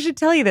 Wait, I should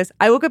tell you this.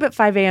 I woke up at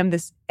 5 a.m.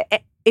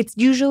 It's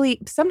usually,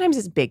 sometimes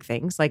it's big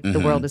things like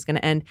the world is going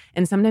to end.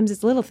 And sometimes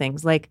it's little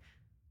things like,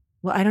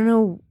 well, I don't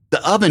know.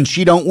 The oven,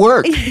 she don't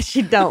work.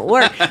 She don't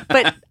work.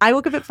 But I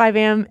woke up at 5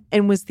 a.m.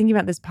 and was thinking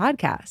about this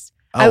podcast.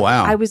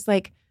 Wow. I was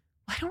like,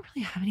 well, I don't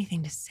really have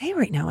anything to say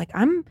right now. Like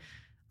I'm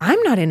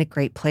not in a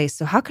great place.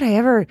 So how could I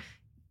ever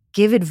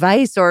give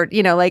advice or,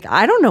 like,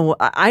 I don't know.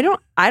 I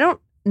don't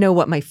know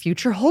what my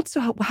future holds. So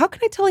how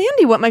can I tell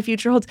Andy what my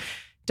future holds?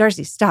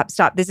 D'Arcy, stop.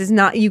 This is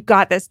not, you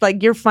got this.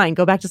 Like, you're fine.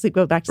 Go back to sleep.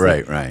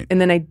 Right.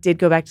 And then I did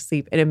go back to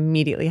sleep and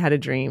immediately had a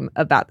dream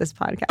about this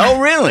podcast. Oh,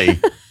 really?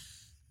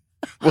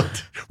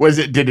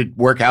 Did it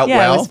work out well?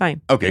 Yeah, it was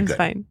fine. Okay, it was good.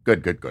 Fine.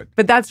 Good.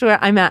 But that's where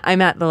I'm at.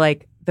 I'm at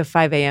the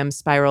 5 a.m.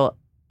 spiral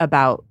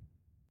about,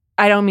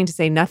 I don't mean to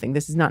say nothing.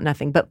 This is not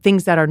nothing, but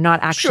things that are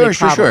not actually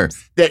problems.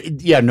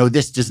 Sure.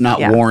 This does not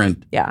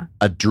warrant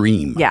a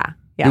dream. Yeah.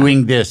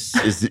 Doing this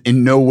is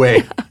in no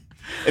way...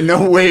 In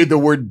no way the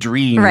word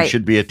dream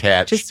should be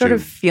attached. Just sort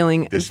of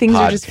feeling things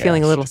are just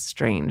feeling a little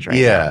strange right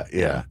now.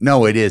 Yeah.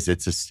 No, it is.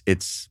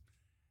 It's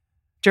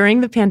during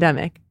the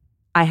pandemic,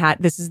 I had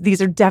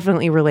these are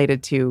definitely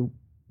related to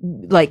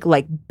like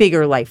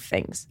bigger life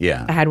things.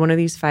 Yeah. I had one of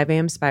these 5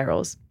 a.m.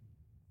 spirals.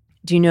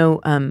 Do you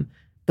know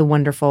the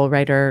wonderful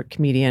writer,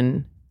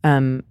 comedian,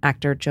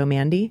 actor Joe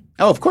Mandy?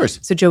 Oh, of course.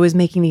 So Joe was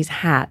making these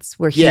hats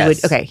where he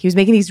was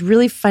making these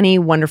really funny,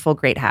 wonderful,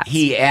 great hats.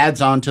 He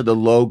adds on to the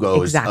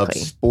logos of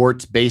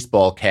sports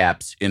baseball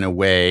caps in a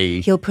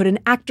way. He'll put an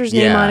actor's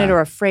name on it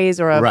or a phrase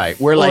or a... Right.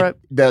 Where like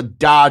the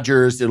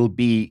Dodgers, it'll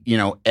be,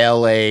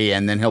 LA,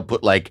 and then he'll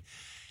put like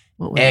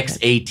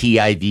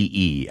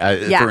XATIVE,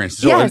 for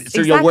instance.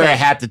 So you'll wear a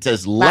hat that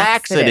says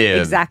laxative.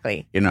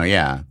 Exactly.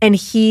 Yeah. And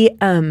he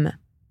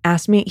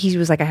asked me, he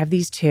was like, I have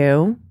these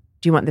two.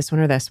 Do you want this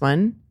one or this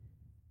one?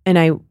 And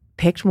I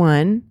picked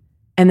one.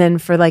 And then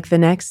for like the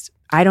next,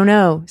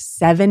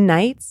 7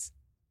 nights,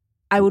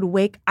 I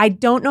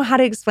don't know how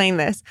to explain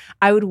this.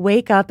 I would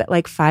wake up at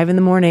like 5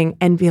 a.m.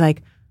 and be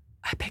like,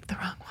 I picked the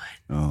wrong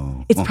one.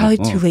 Oh. It's probably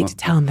too late to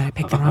tell him that I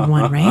picked the wrong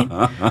one,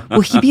 right?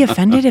 Will he be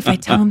offended if I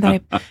tell him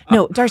that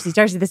No, D'Arcy,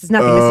 this is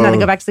nothing. This is nothing.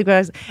 Go back to sleep.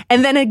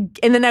 And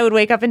then I would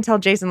wake up and tell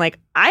Jason, like,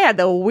 I had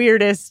the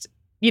weirdest,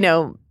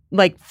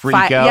 like freak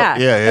out. Yeah.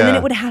 And then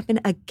it would happen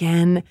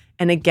again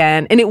and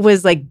again. And it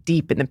was like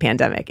deep in the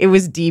pandemic. It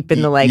was deep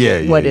in the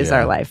what is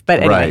our life? But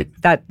anyway,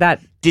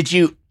 that Did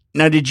you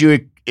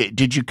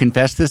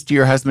confess this to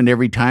your husband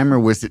every time,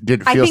 or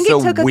did it feel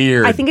so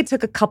weird? I think it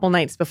took a couple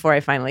nights before I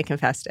finally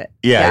confessed it.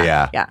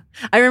 Yeah.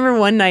 I remember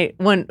one night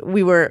when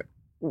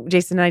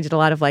Jason and I did a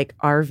lot of like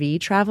RV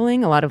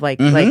traveling, a lot of like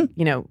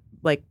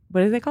like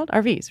what are they called?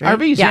 RVs, right?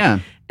 RVs, yeah.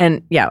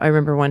 And I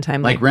remember one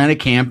time like rent a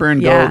camper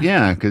and go,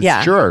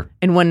 sure.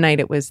 And one night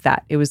it was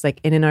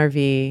like in an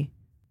RV.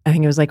 I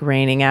think it was like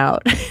raining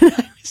out.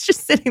 I was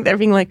just sitting there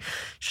being like,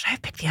 should I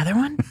have picked the other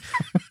one?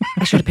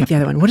 I should have picked the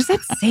other one. What does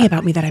that say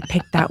about me that I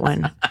picked that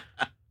one?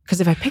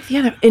 Because if I pick the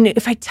other, and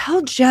if I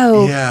tell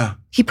Joe,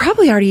 he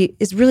probably already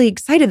is really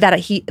excited that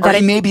I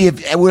maybe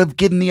would have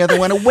given the other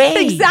one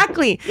away.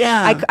 Exactly.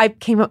 Yeah. I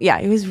came up. Yeah,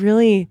 it was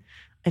really.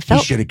 I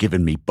felt he should have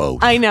given me both.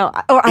 I know,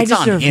 or I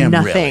deserve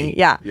nothing. Really.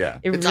 Yeah,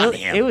 It's on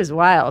him. It was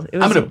wild. I'm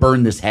going to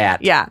burn this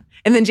hat. Yeah,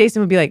 and then Jason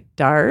would be like,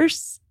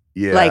 "Darce,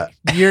 like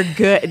you're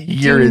good.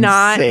 You're Do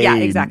not, insane. yeah,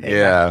 exactly.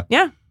 Yeah,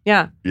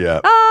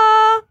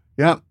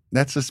 yeah.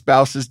 That's a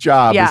spouse's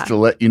job is to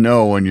let you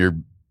know when you're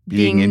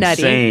being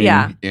nutty. insane.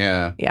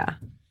 Yeah. Yeah.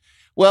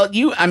 Well,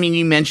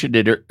 you mentioned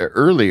it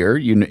earlier.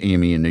 You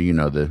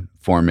know the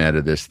format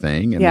of this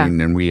thing. I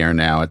mean, and we are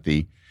now at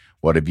the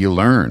what have you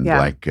learned? Yeah.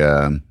 Like,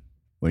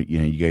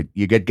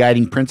 you get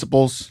guiding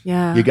principles.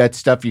 Yeah. You got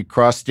stuff you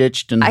cross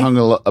stitched and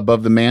hung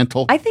above the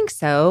mantle. I think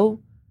so.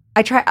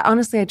 I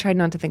tried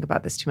not to think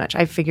about this too much.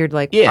 I figured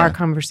our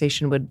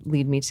conversation would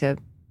lead me to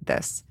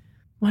this.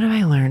 What have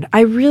I learned?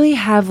 I really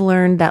have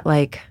learned that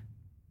I'm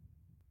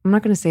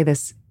not going to say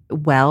this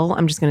well.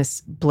 I'm just going to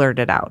blurt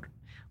it out.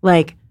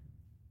 Like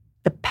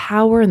the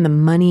power and the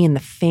money and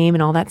the fame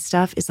and all that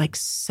stuff is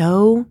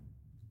so,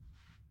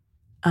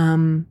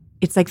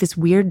 it's like this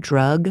weird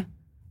drug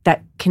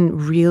that can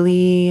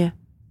really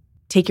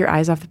take your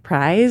eyes off the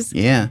prize.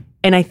 Yeah.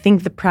 And I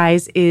think the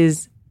prize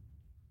is,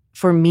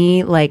 for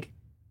me,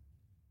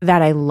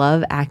 that I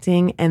love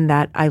acting and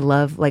that I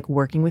love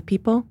working with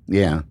people.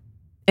 Yeah.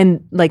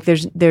 And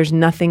there's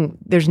nothing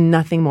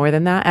more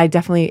than that. I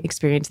definitely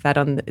experienced that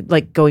on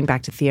going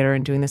back to theater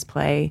and doing this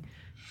play,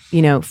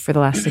 for the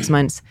last 6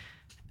 months,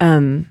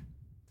 kind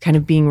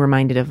of being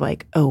reminded of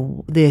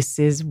oh, this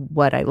is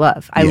what I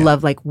love. I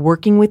love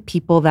working with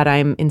people that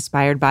I'm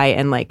inspired by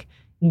and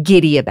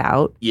giddy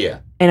about. Yeah.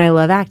 And I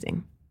love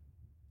acting.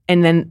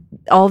 And then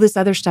all this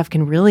other stuff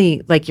can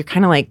really you're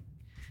kind of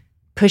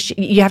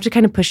you have to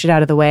kind of push it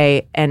out of the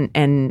way,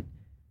 and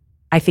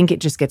I think it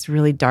just gets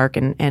really dark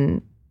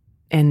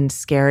and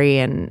scary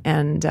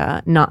and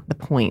not the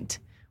point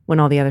when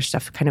all the other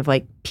stuff kind of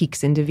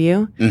peeks into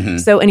view. Mm-hmm.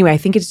 So anyway, I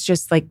think it's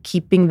just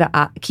keeping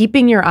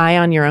your eye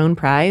on your own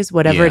prize,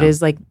 whatever it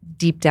is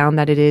deep down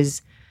that it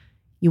is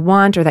you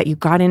want, or that you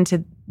got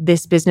into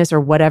this business or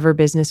whatever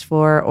business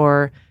for,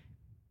 or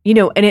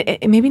and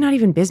it maybe not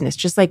even business,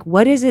 just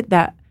what is it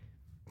that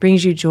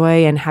brings you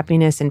joy and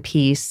happiness and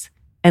peace,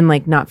 and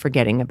not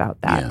forgetting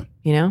about that.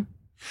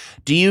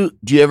 Do you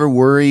ever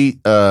worry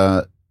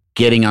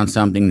getting on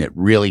something that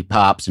really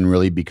pops and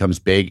really becomes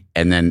big,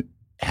 and then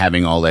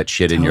having all that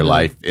shit in your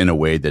life in a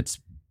way that's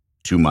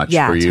too much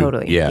for you?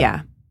 Totally.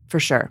 Yeah, for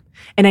sure.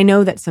 And I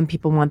know that some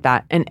people want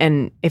that,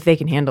 and if they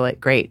can handle it,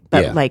 great.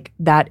 But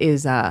that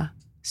is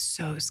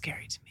so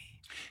scary to me.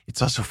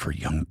 It's also for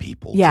young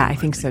people. Yeah, I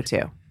think so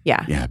too.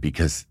 Yeah. Yeah,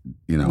 because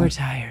we're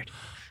tired.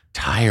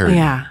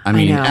 Yeah, I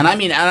mean, and I'm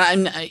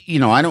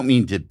I don't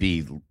mean to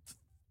be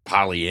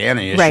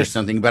Pollyanna-ish or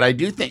something, but I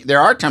do think there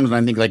are times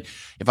when I think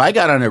if I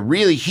got on a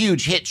really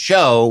huge hit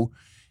show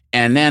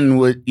and then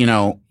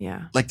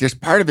there's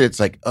part of it,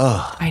 it's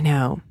oh, I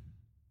know,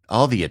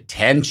 all the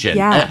attention.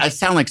 Yeah. I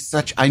sound like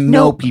such. I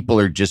know people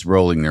are just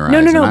rolling their eyes. No.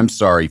 And I'm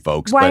sorry,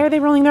 folks. Why are they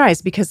rolling their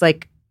eyes? Because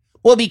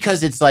well,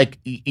 because it's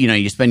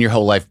you spend your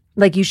whole life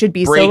you should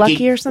be so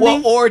lucky or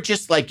something. Well, or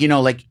just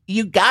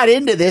you got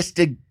into this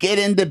to get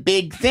into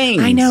big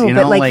things. I know,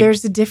 but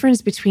there's a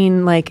difference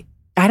between I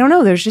don't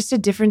know. There's just a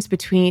difference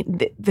between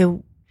the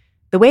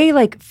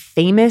way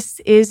famous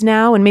is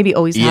now, and maybe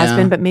always has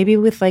been, but maybe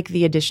with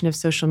the addition of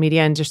social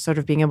media and just sort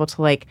of being able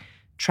to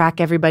track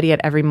everybody at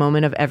every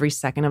moment of every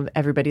second of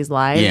everybody's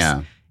lives.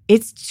 Yeah,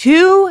 it's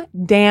too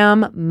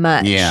damn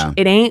much. Yeah,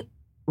 it ain't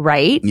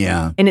right.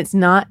 Yeah, and it's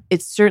not.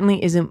 It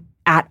certainly isn't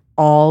at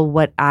all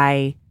what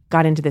I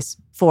got into this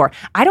for.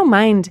 I don't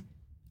mind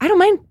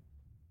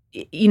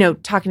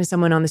talking to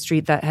someone on the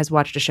street that has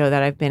watched a show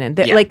that I've been in.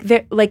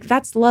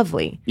 That's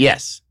lovely.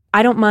 Yes.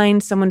 I don't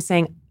mind someone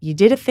saying, you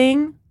did a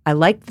thing, I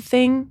liked the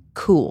thing,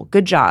 cool,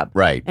 good job.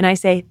 Right. And I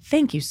say,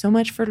 thank you so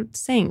much for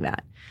saying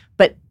that.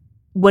 But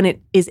when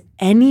it is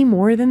any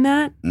more than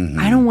that,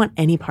 I don't want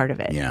any part of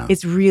it. Yeah.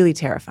 It's really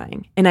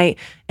terrifying. And I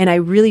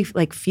really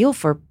feel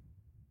for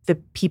the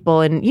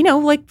people and,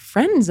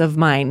 friends of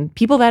mine,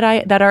 people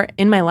that are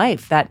in my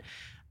life that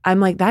I'm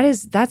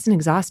that's an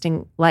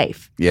exhausting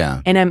life.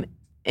 Yeah. And I'm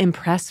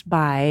impressed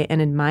by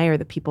and admire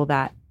the people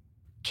that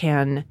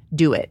can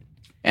do it.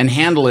 And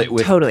handle it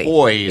with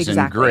poise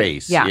and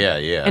grace. Yeah.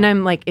 Yeah. And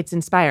I'm it's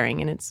inspiring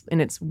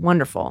and it's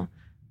wonderful.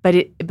 But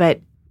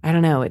I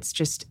don't know, it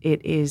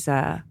is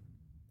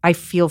I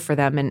feel for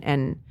them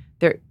and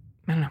they're,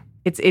 I don't know.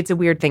 It's a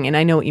weird thing. And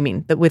I know what you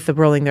mean with the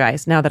rolling their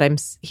eyes now that I'm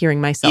hearing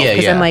myself.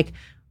 Because I'm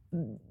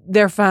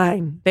they're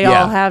fine. They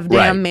all have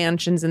damn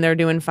mansions and they're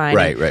doing fine.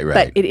 Right.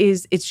 But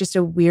it's just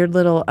a weird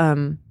little,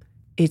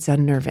 it's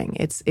unnerving.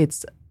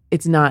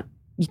 It's not,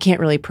 you can't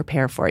really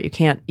prepare for it. You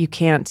can't.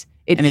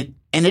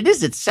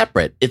 It's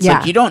separate. It's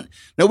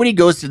nobody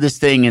goes to this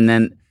thing and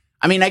then,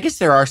 I guess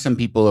there are some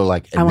people who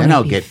are and then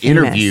I'll get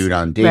interviewed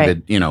on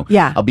David,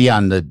 I'll be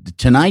on the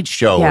Tonight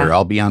Show or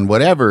I'll be on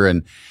whatever.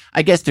 And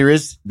I guess there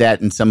is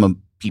that in some of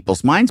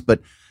people's minds, but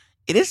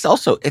it is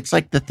also, it's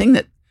the thing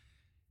that,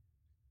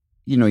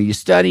 you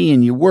study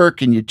and you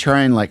work and you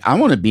try and I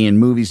want to be in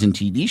movies and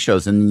TV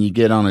shows. And then you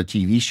get on a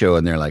TV show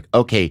and they're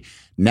okay,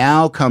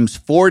 now comes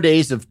 4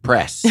 days of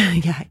press.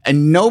 Yeah.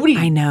 And nobody,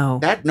 I know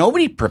that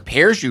nobody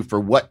prepares you for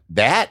what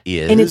that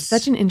is. And it's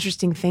such an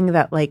interesting thing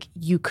that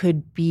you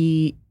could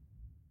be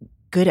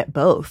good at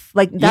both.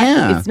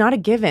 It's not a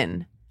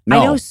given. No.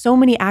 I know so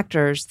many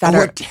actors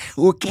that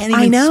who can't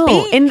even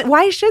speak. And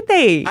why should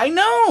they? I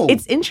know.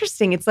 It's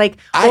interesting. It's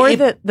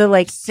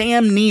the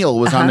Sam Neill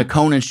was on the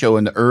Conan show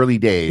in the early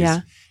days.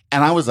 Yeah.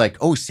 And I was like,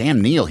 oh,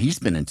 Sam Neill, he's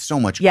been in so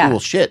much cool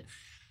shit.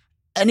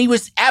 And he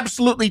was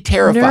absolutely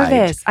terrified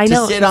Nervous. I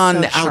know, to sit it was on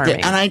so out there.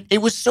 charming. And it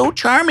was so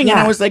charming. And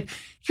I was like,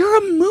 you're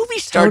a movie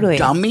star, Totally.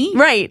 dummy.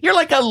 Right. You're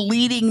like a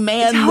leading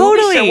man movie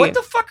Totally. star. What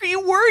the fuck are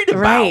you worried about?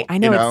 Right. I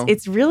know, You know?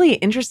 it's really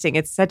interesting.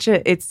 It's such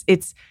a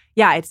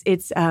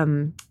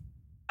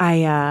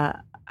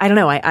I don't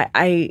know.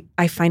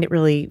 I find it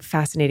really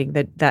fascinating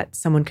that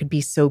someone could be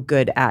so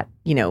good at,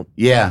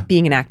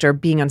 being an actor,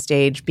 being on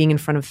stage, being in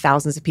front of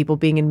thousands of people,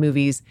 being in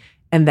movies,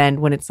 and then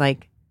when it's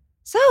like,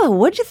 so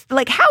what'd you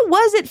how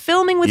was it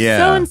filming with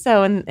so and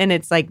so, and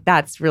it's like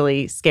that's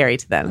really scary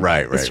to them.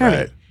 Right. It's charming.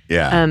 Right.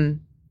 Yeah.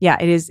 Yeah,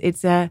 it is.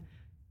 It's I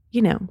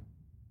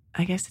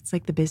guess it's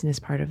like the business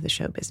part of the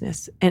show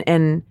business,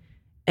 and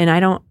I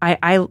don't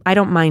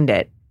mind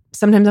it.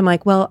 Sometimes I'm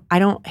like, well, I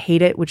don't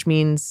hate it, which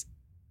is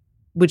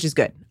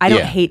good. I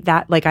don't hate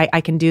that. Like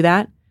I can do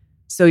that.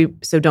 So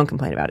don't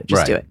complain about it.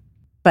 Just do it.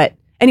 But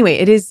anyway,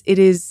 it is.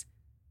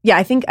 Yeah,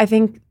 I think.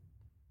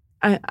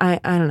 I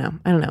don't know.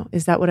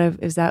 Is that what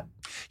is that?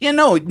 Yeah,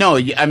 no.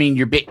 I mean,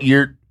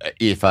 you're.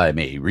 If I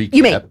may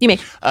recap, you may.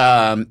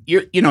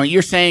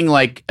 You're saying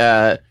like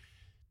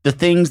the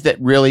things that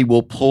really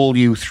will pull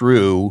you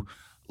through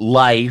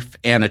life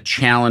and a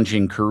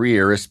challenging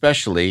career,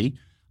 especially,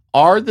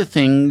 are the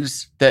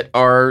things that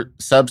are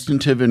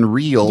substantive and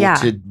real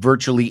to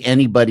virtually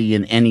anybody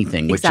in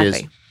anything, which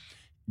is,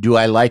 do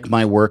I like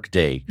my work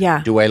day?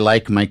 Yeah. Do I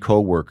like my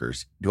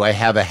coworkers? Do I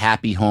have a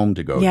happy home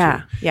to go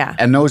to? Yeah.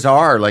 And those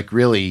are like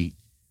really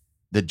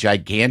the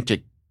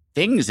gigantic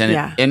things.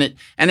 And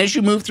and as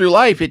you move through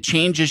life, it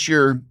changes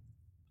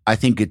I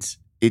think it's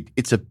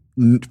a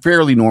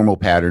fairly normal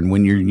pattern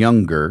when you're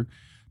younger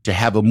to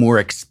have a more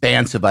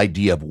expansive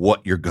idea of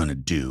what you're going to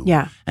do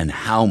and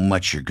how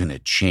much you're going to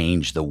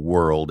change the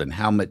world and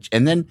how much.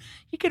 And then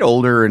you get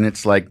older and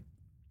it's like,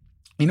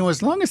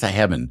 as long as I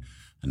have a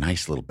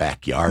nice little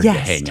backyard to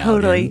hang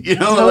out in,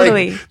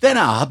 totally. Then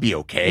I'll be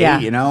okay. Yeah.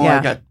 I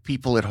got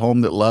people at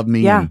home that love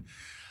me. And,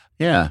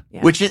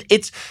 which is,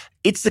 it's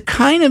the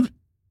kind of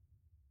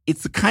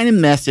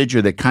message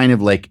or the kind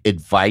of like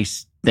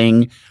advice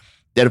thing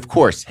that of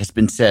course has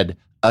been said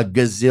a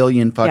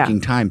gazillion fucking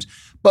times,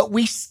 but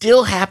we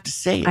still have to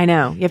say it. I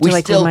know. You have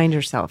to remind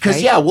yourself, right?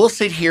 Because we'll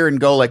sit here and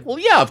go like, well,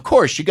 yeah, of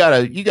course you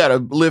gotta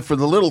live for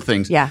the little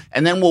things. Yeah.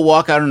 And then we'll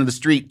walk out into the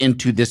street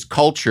into this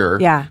culture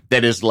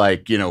that is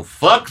like,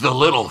 fuck the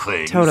little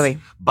things. Totally.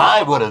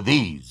 Buy one of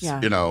these.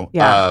 Yeah.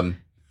 Yeah.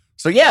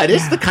 So it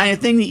is the kind of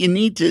thing that you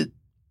need to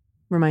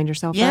remind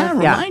yourself.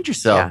 Remind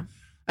yourself. Yeah.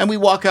 And we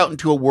walk out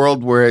into a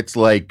world where it's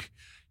like,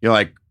 you're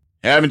like,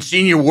 I haven't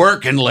seen you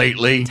working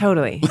lately.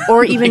 Totally.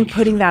 Or even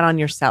putting that on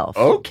yourself.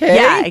 Okay.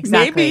 Yeah,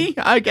 exactly. Maybe,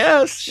 I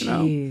guess.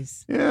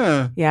 Jeez.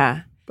 Yeah.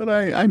 Yeah. But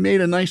I made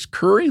a nice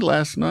curry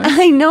last night.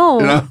 I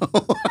know.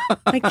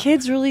 My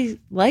kids really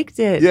liked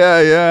it.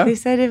 Yeah. They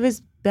said it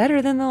was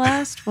better than the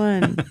last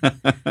one.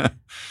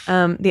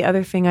 The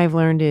other thing I've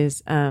learned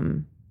is how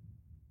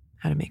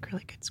to make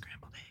really good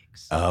scrambled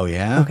eggs. Oh,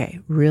 yeah?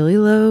 Okay. Really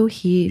low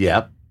heat.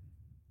 Yep.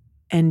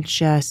 And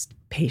just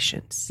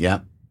patience.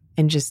 Yep.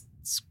 And just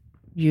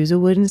use a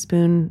wooden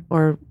spoon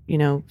or,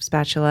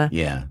 spatula.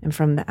 Yeah. And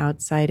from the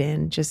outside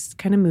in, just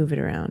kind of move it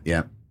around.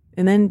 Yep.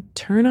 And then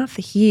turn off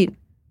the heat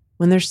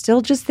when there's still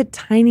just the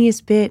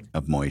tiniest bit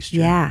of moisture.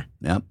 Yeah.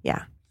 Yep.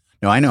 Yeah.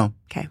 No, I know.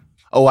 Okay.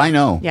 Oh, I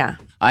know. Yeah.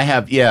 I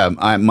have. Yeah.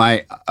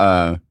 My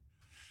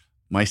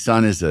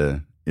son is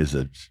a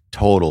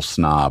total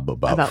snob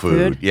about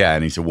food. Yeah,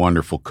 and he's a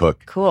wonderful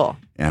cook. Cool.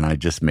 And I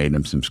just made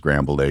him some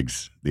scrambled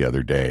eggs the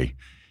other day,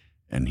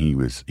 and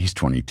he's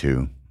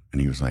 22,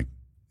 and he was like,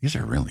 "These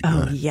are really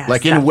good." Oh, yes.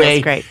 Like in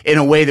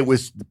a way that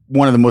was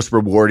one of the most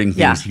rewarding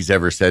things he's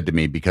ever said to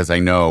me, because I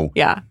know,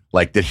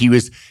 like that he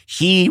was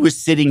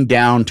sitting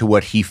down to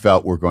what he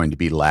felt were going to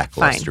be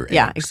lackluster eggs.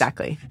 Yeah,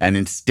 exactly. And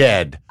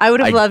instead, I would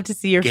have loved to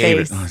see your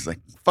face. I was like,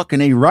 "Fucking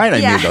A, right?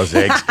 I made those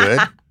eggs good."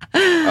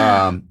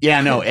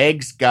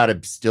 Eggs gotta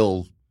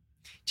still.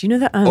 Do you know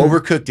that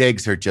overcooked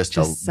eggs are just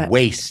a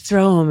waste?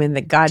 Throw them in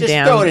the goddamn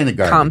just throw it in the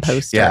garbage.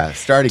 composter. Yeah,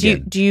 start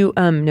again. Do you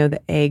know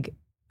the egg?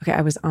 Okay,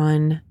 I was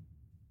on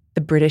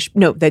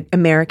the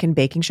American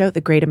baking show,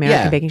 the Great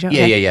American Baking Show.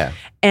 Yeah.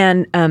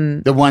 And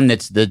the one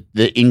that's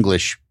the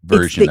English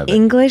version of it. The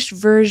English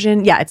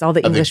version. Yeah, it's all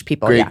the English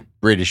people. Great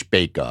British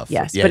Bake Off.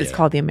 Yes, but it's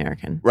called the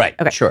American. Right.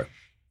 Okay. Sure.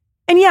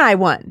 And I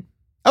won.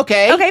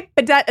 Okay,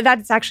 but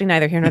that's actually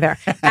neither here nor there.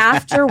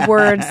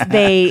 Afterwards,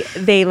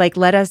 they like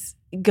let us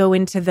go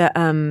into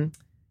the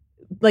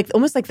like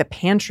almost like the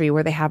pantry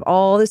where they have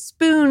all the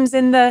spoons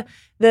and the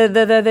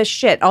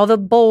shit, all the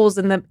bowls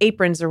and the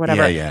aprons or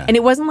whatever. Yeah. And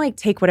it wasn't like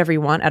take whatever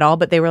you want at all,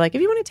 but they were like,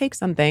 if you want to take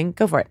something,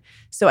 go for it.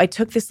 So I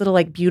took this little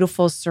like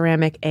beautiful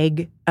ceramic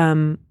egg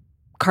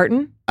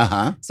carton.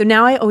 So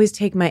now I always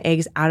take my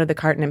eggs out of the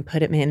carton and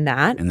put them in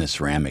that. In the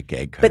ceramic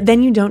egg carton. But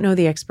then you don't know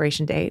the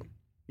expiration date.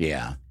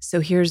 Yeah.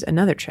 So here's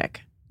another trick.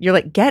 You're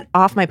like, get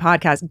off my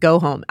podcast, go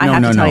home. I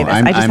have to tell you this.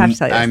 I just have to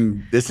tell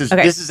you this.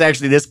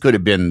 This could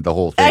have been the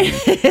whole thing.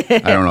 I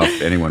don't know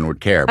if anyone would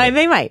care. But.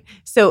 They might.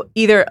 So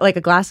either like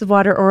a glass of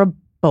water or a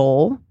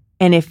bowl,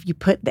 And if you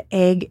put the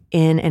egg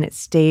in and it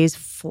stays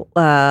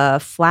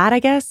flat, I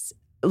guess,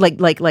 like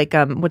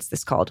what's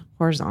this called?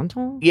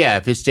 Horizontal? Yeah,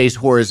 if it stays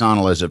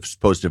horizontal as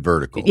opposed to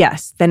vertical.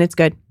 Yes, then it's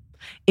good.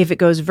 If it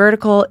goes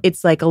vertical,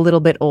 it's like a little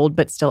bit old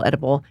but still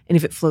edible. And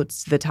if it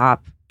floats to the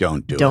top,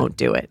 don't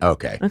do it.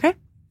 Okay. Okay.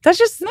 That's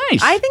just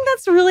nice. I think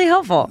that's really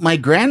helpful. My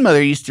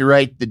grandmother used to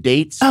write the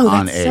dates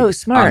on eggs. So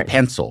smart. On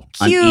pencil.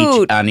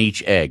 Cute. On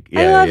each egg.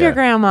 Yeah, I love your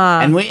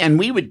grandma. And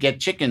we would get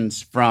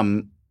chickens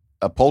from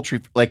a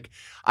poultry. Like,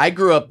 I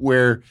grew up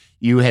where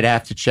you had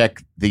have to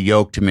check the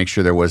yolk to make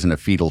sure there wasn't a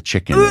fetal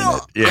chicken in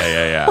it.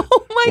 Yeah.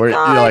 Oh my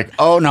God. You're like,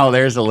 oh no,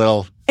 there's a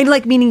little. And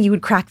like, meaning you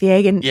would crack the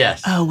egg and.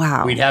 Yes. Oh,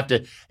 wow. We'd have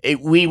to.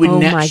 We would.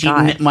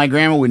 My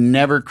grandma would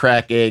never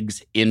crack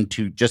eggs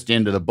into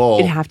the bowl.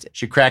 You'd have to.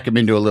 She'd crack them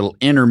into a little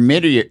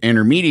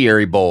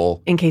intermediary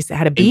bowl. In case it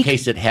had a beak.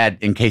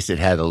 In case it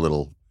had a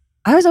little.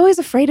 I was always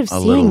afraid of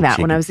seeing that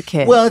when I was a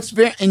kid. Well, it's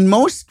in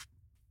most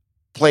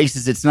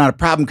places it's not a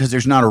problem because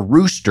there's not a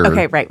rooster.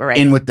 Okay, right.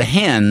 In with the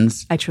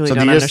hens. I truly so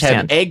don't understand. So they just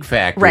understand. have egg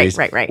factories.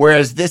 Right.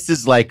 Whereas this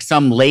is like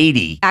some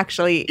lady.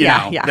 Actually,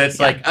 That's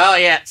like, oh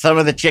yeah, some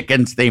of the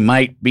chickens, they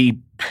might be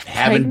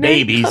having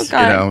babies,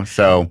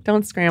 so.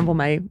 Don't scramble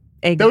my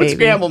egg Don't baby.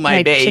 scramble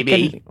my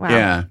baby. Chicken.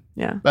 Wow.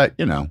 Yeah. But,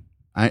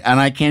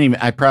 I can't even,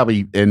 I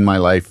probably in my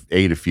life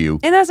ate a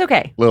few. And that's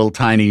okay. Little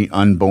tiny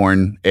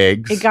unborn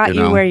eggs. It got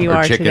you where you or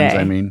are chickens, today.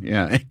 I mean,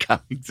 yeah, it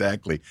got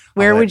exactly.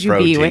 Where would you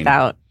be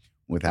without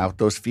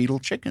those fetal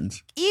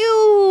chickens?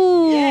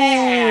 Ew.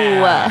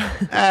 Yeah.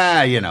 What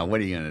are you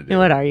going to do?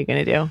 What are you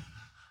going to do?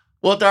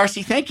 Well,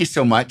 D'Arcy, thank you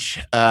so much.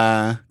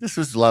 This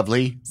was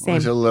lovely. Same. It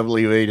was a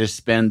lovely way to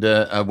spend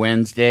a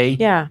Wednesday.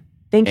 Yeah.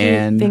 Thank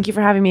you. Thank you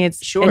for having me.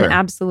 It's an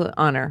absolute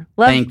honor.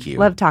 Thank you.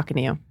 Love talking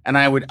to you. And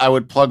I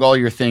would plug all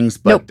your things,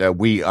 but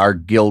our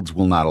guilds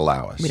will not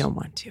allow us. We don't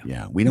want to.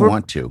 Yeah, we don't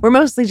want to. We're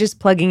mostly just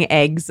plugging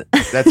eggs.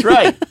 That's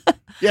right.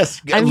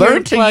 Yes,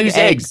 learn to use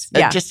eggs.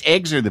 Yeah. Just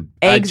eggs are the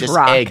eggs just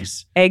rock.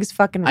 Eggs. Eggs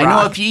fucking rock.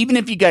 I know even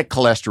if you got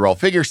cholesterol,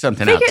 figure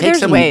something out. Take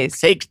some ways.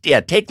 Take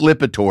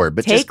Lipitor,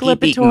 but just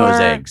keep eating those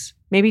eggs.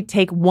 Maybe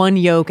take one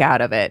yolk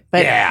out of it.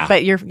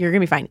 But you're gonna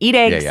be fine. Eat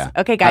eggs. Yeah.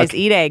 Okay, guys,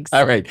 eat eggs.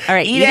 All right.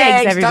 Eat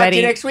eggs, everybody. Talk to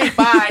you next week.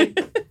 Bye.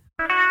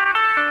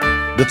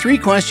 The Three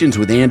Questions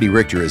with Andy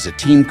Richter is a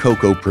Team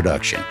Coco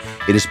production.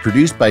 It is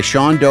produced by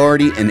Sean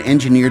Doherty and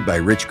engineered by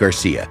Rich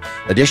Garcia.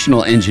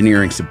 Additional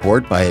engineering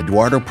support by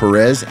Eduardo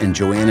Perez and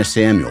Joanna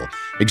Samuel.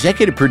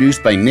 Executive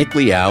produced by Nick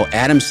Liao,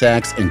 Adam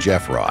Sachs, and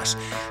Jeff Ross.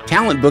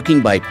 Talent booking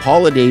by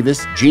Paula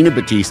Davis, Gina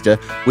Batista,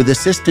 with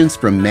assistance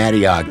from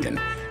Maddie Ogden.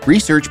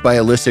 Research by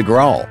Alyssa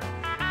Grawl.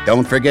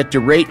 Don't forget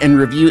to rate and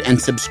review and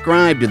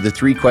subscribe to The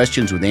Three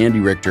Questions with Andy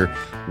Richter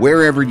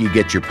wherever you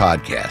get your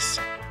podcasts.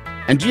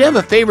 And do you have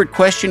a favorite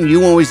question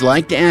you always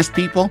like to ask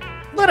people?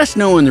 Let us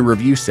know in the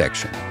review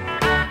section.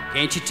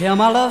 Can't you tell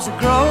my love's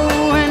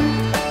a-growing?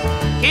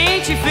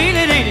 Can't you feel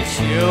it, ain't it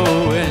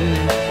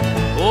showing?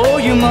 Oh,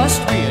 you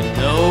must be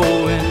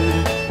a-knowing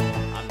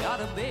I've got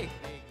a big,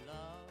 big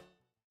love.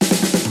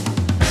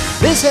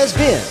 This has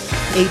been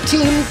a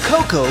Team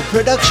Coco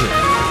production.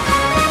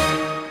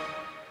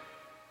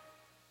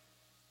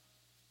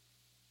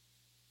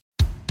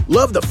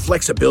 Love the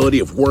flexibility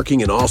of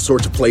working in all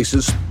sorts of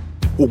places?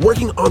 Well,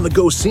 working on the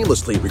go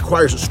seamlessly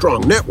requires a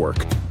strong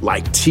network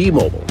like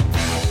T-Mobile.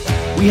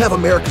 We have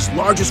America's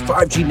largest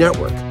 5G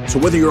network, so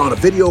whether you're on a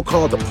video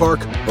call at the park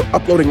or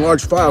uploading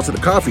large files at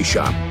a coffee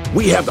shop,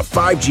 we have the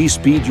 5G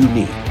speed you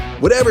need.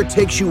 Whatever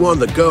takes you on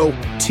the go,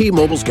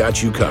 T-Mobile's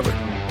got you covered.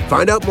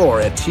 Find out more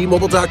at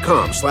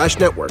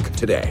T-Mobile.com/network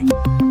today.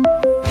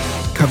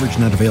 Coverage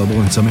not available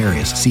in some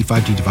areas. See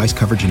 5G device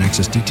coverage and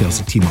access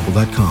details at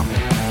T-Mobile.com.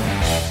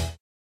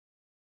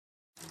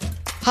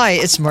 Hi,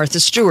 it's Martha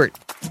Stewart.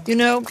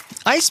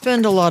 I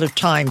spend a lot of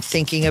time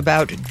thinking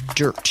about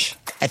dirt.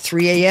 At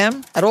 3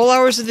 a.m., at all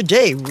hours of the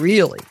day,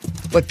 really.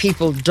 What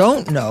people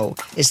don't know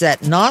is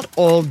that not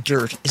all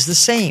dirt is the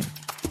same.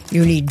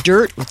 You need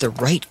dirt with the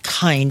right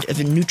kind of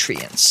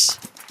nutrients.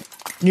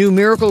 New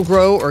Miracle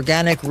Grow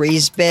organic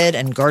raised bed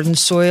and garden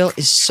soil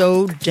is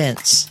so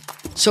dense,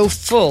 so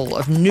full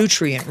of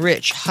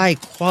nutrient-rich,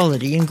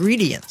 high-quality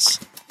ingredients.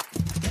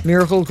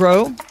 Miracle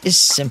Grow is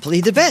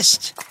simply the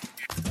best.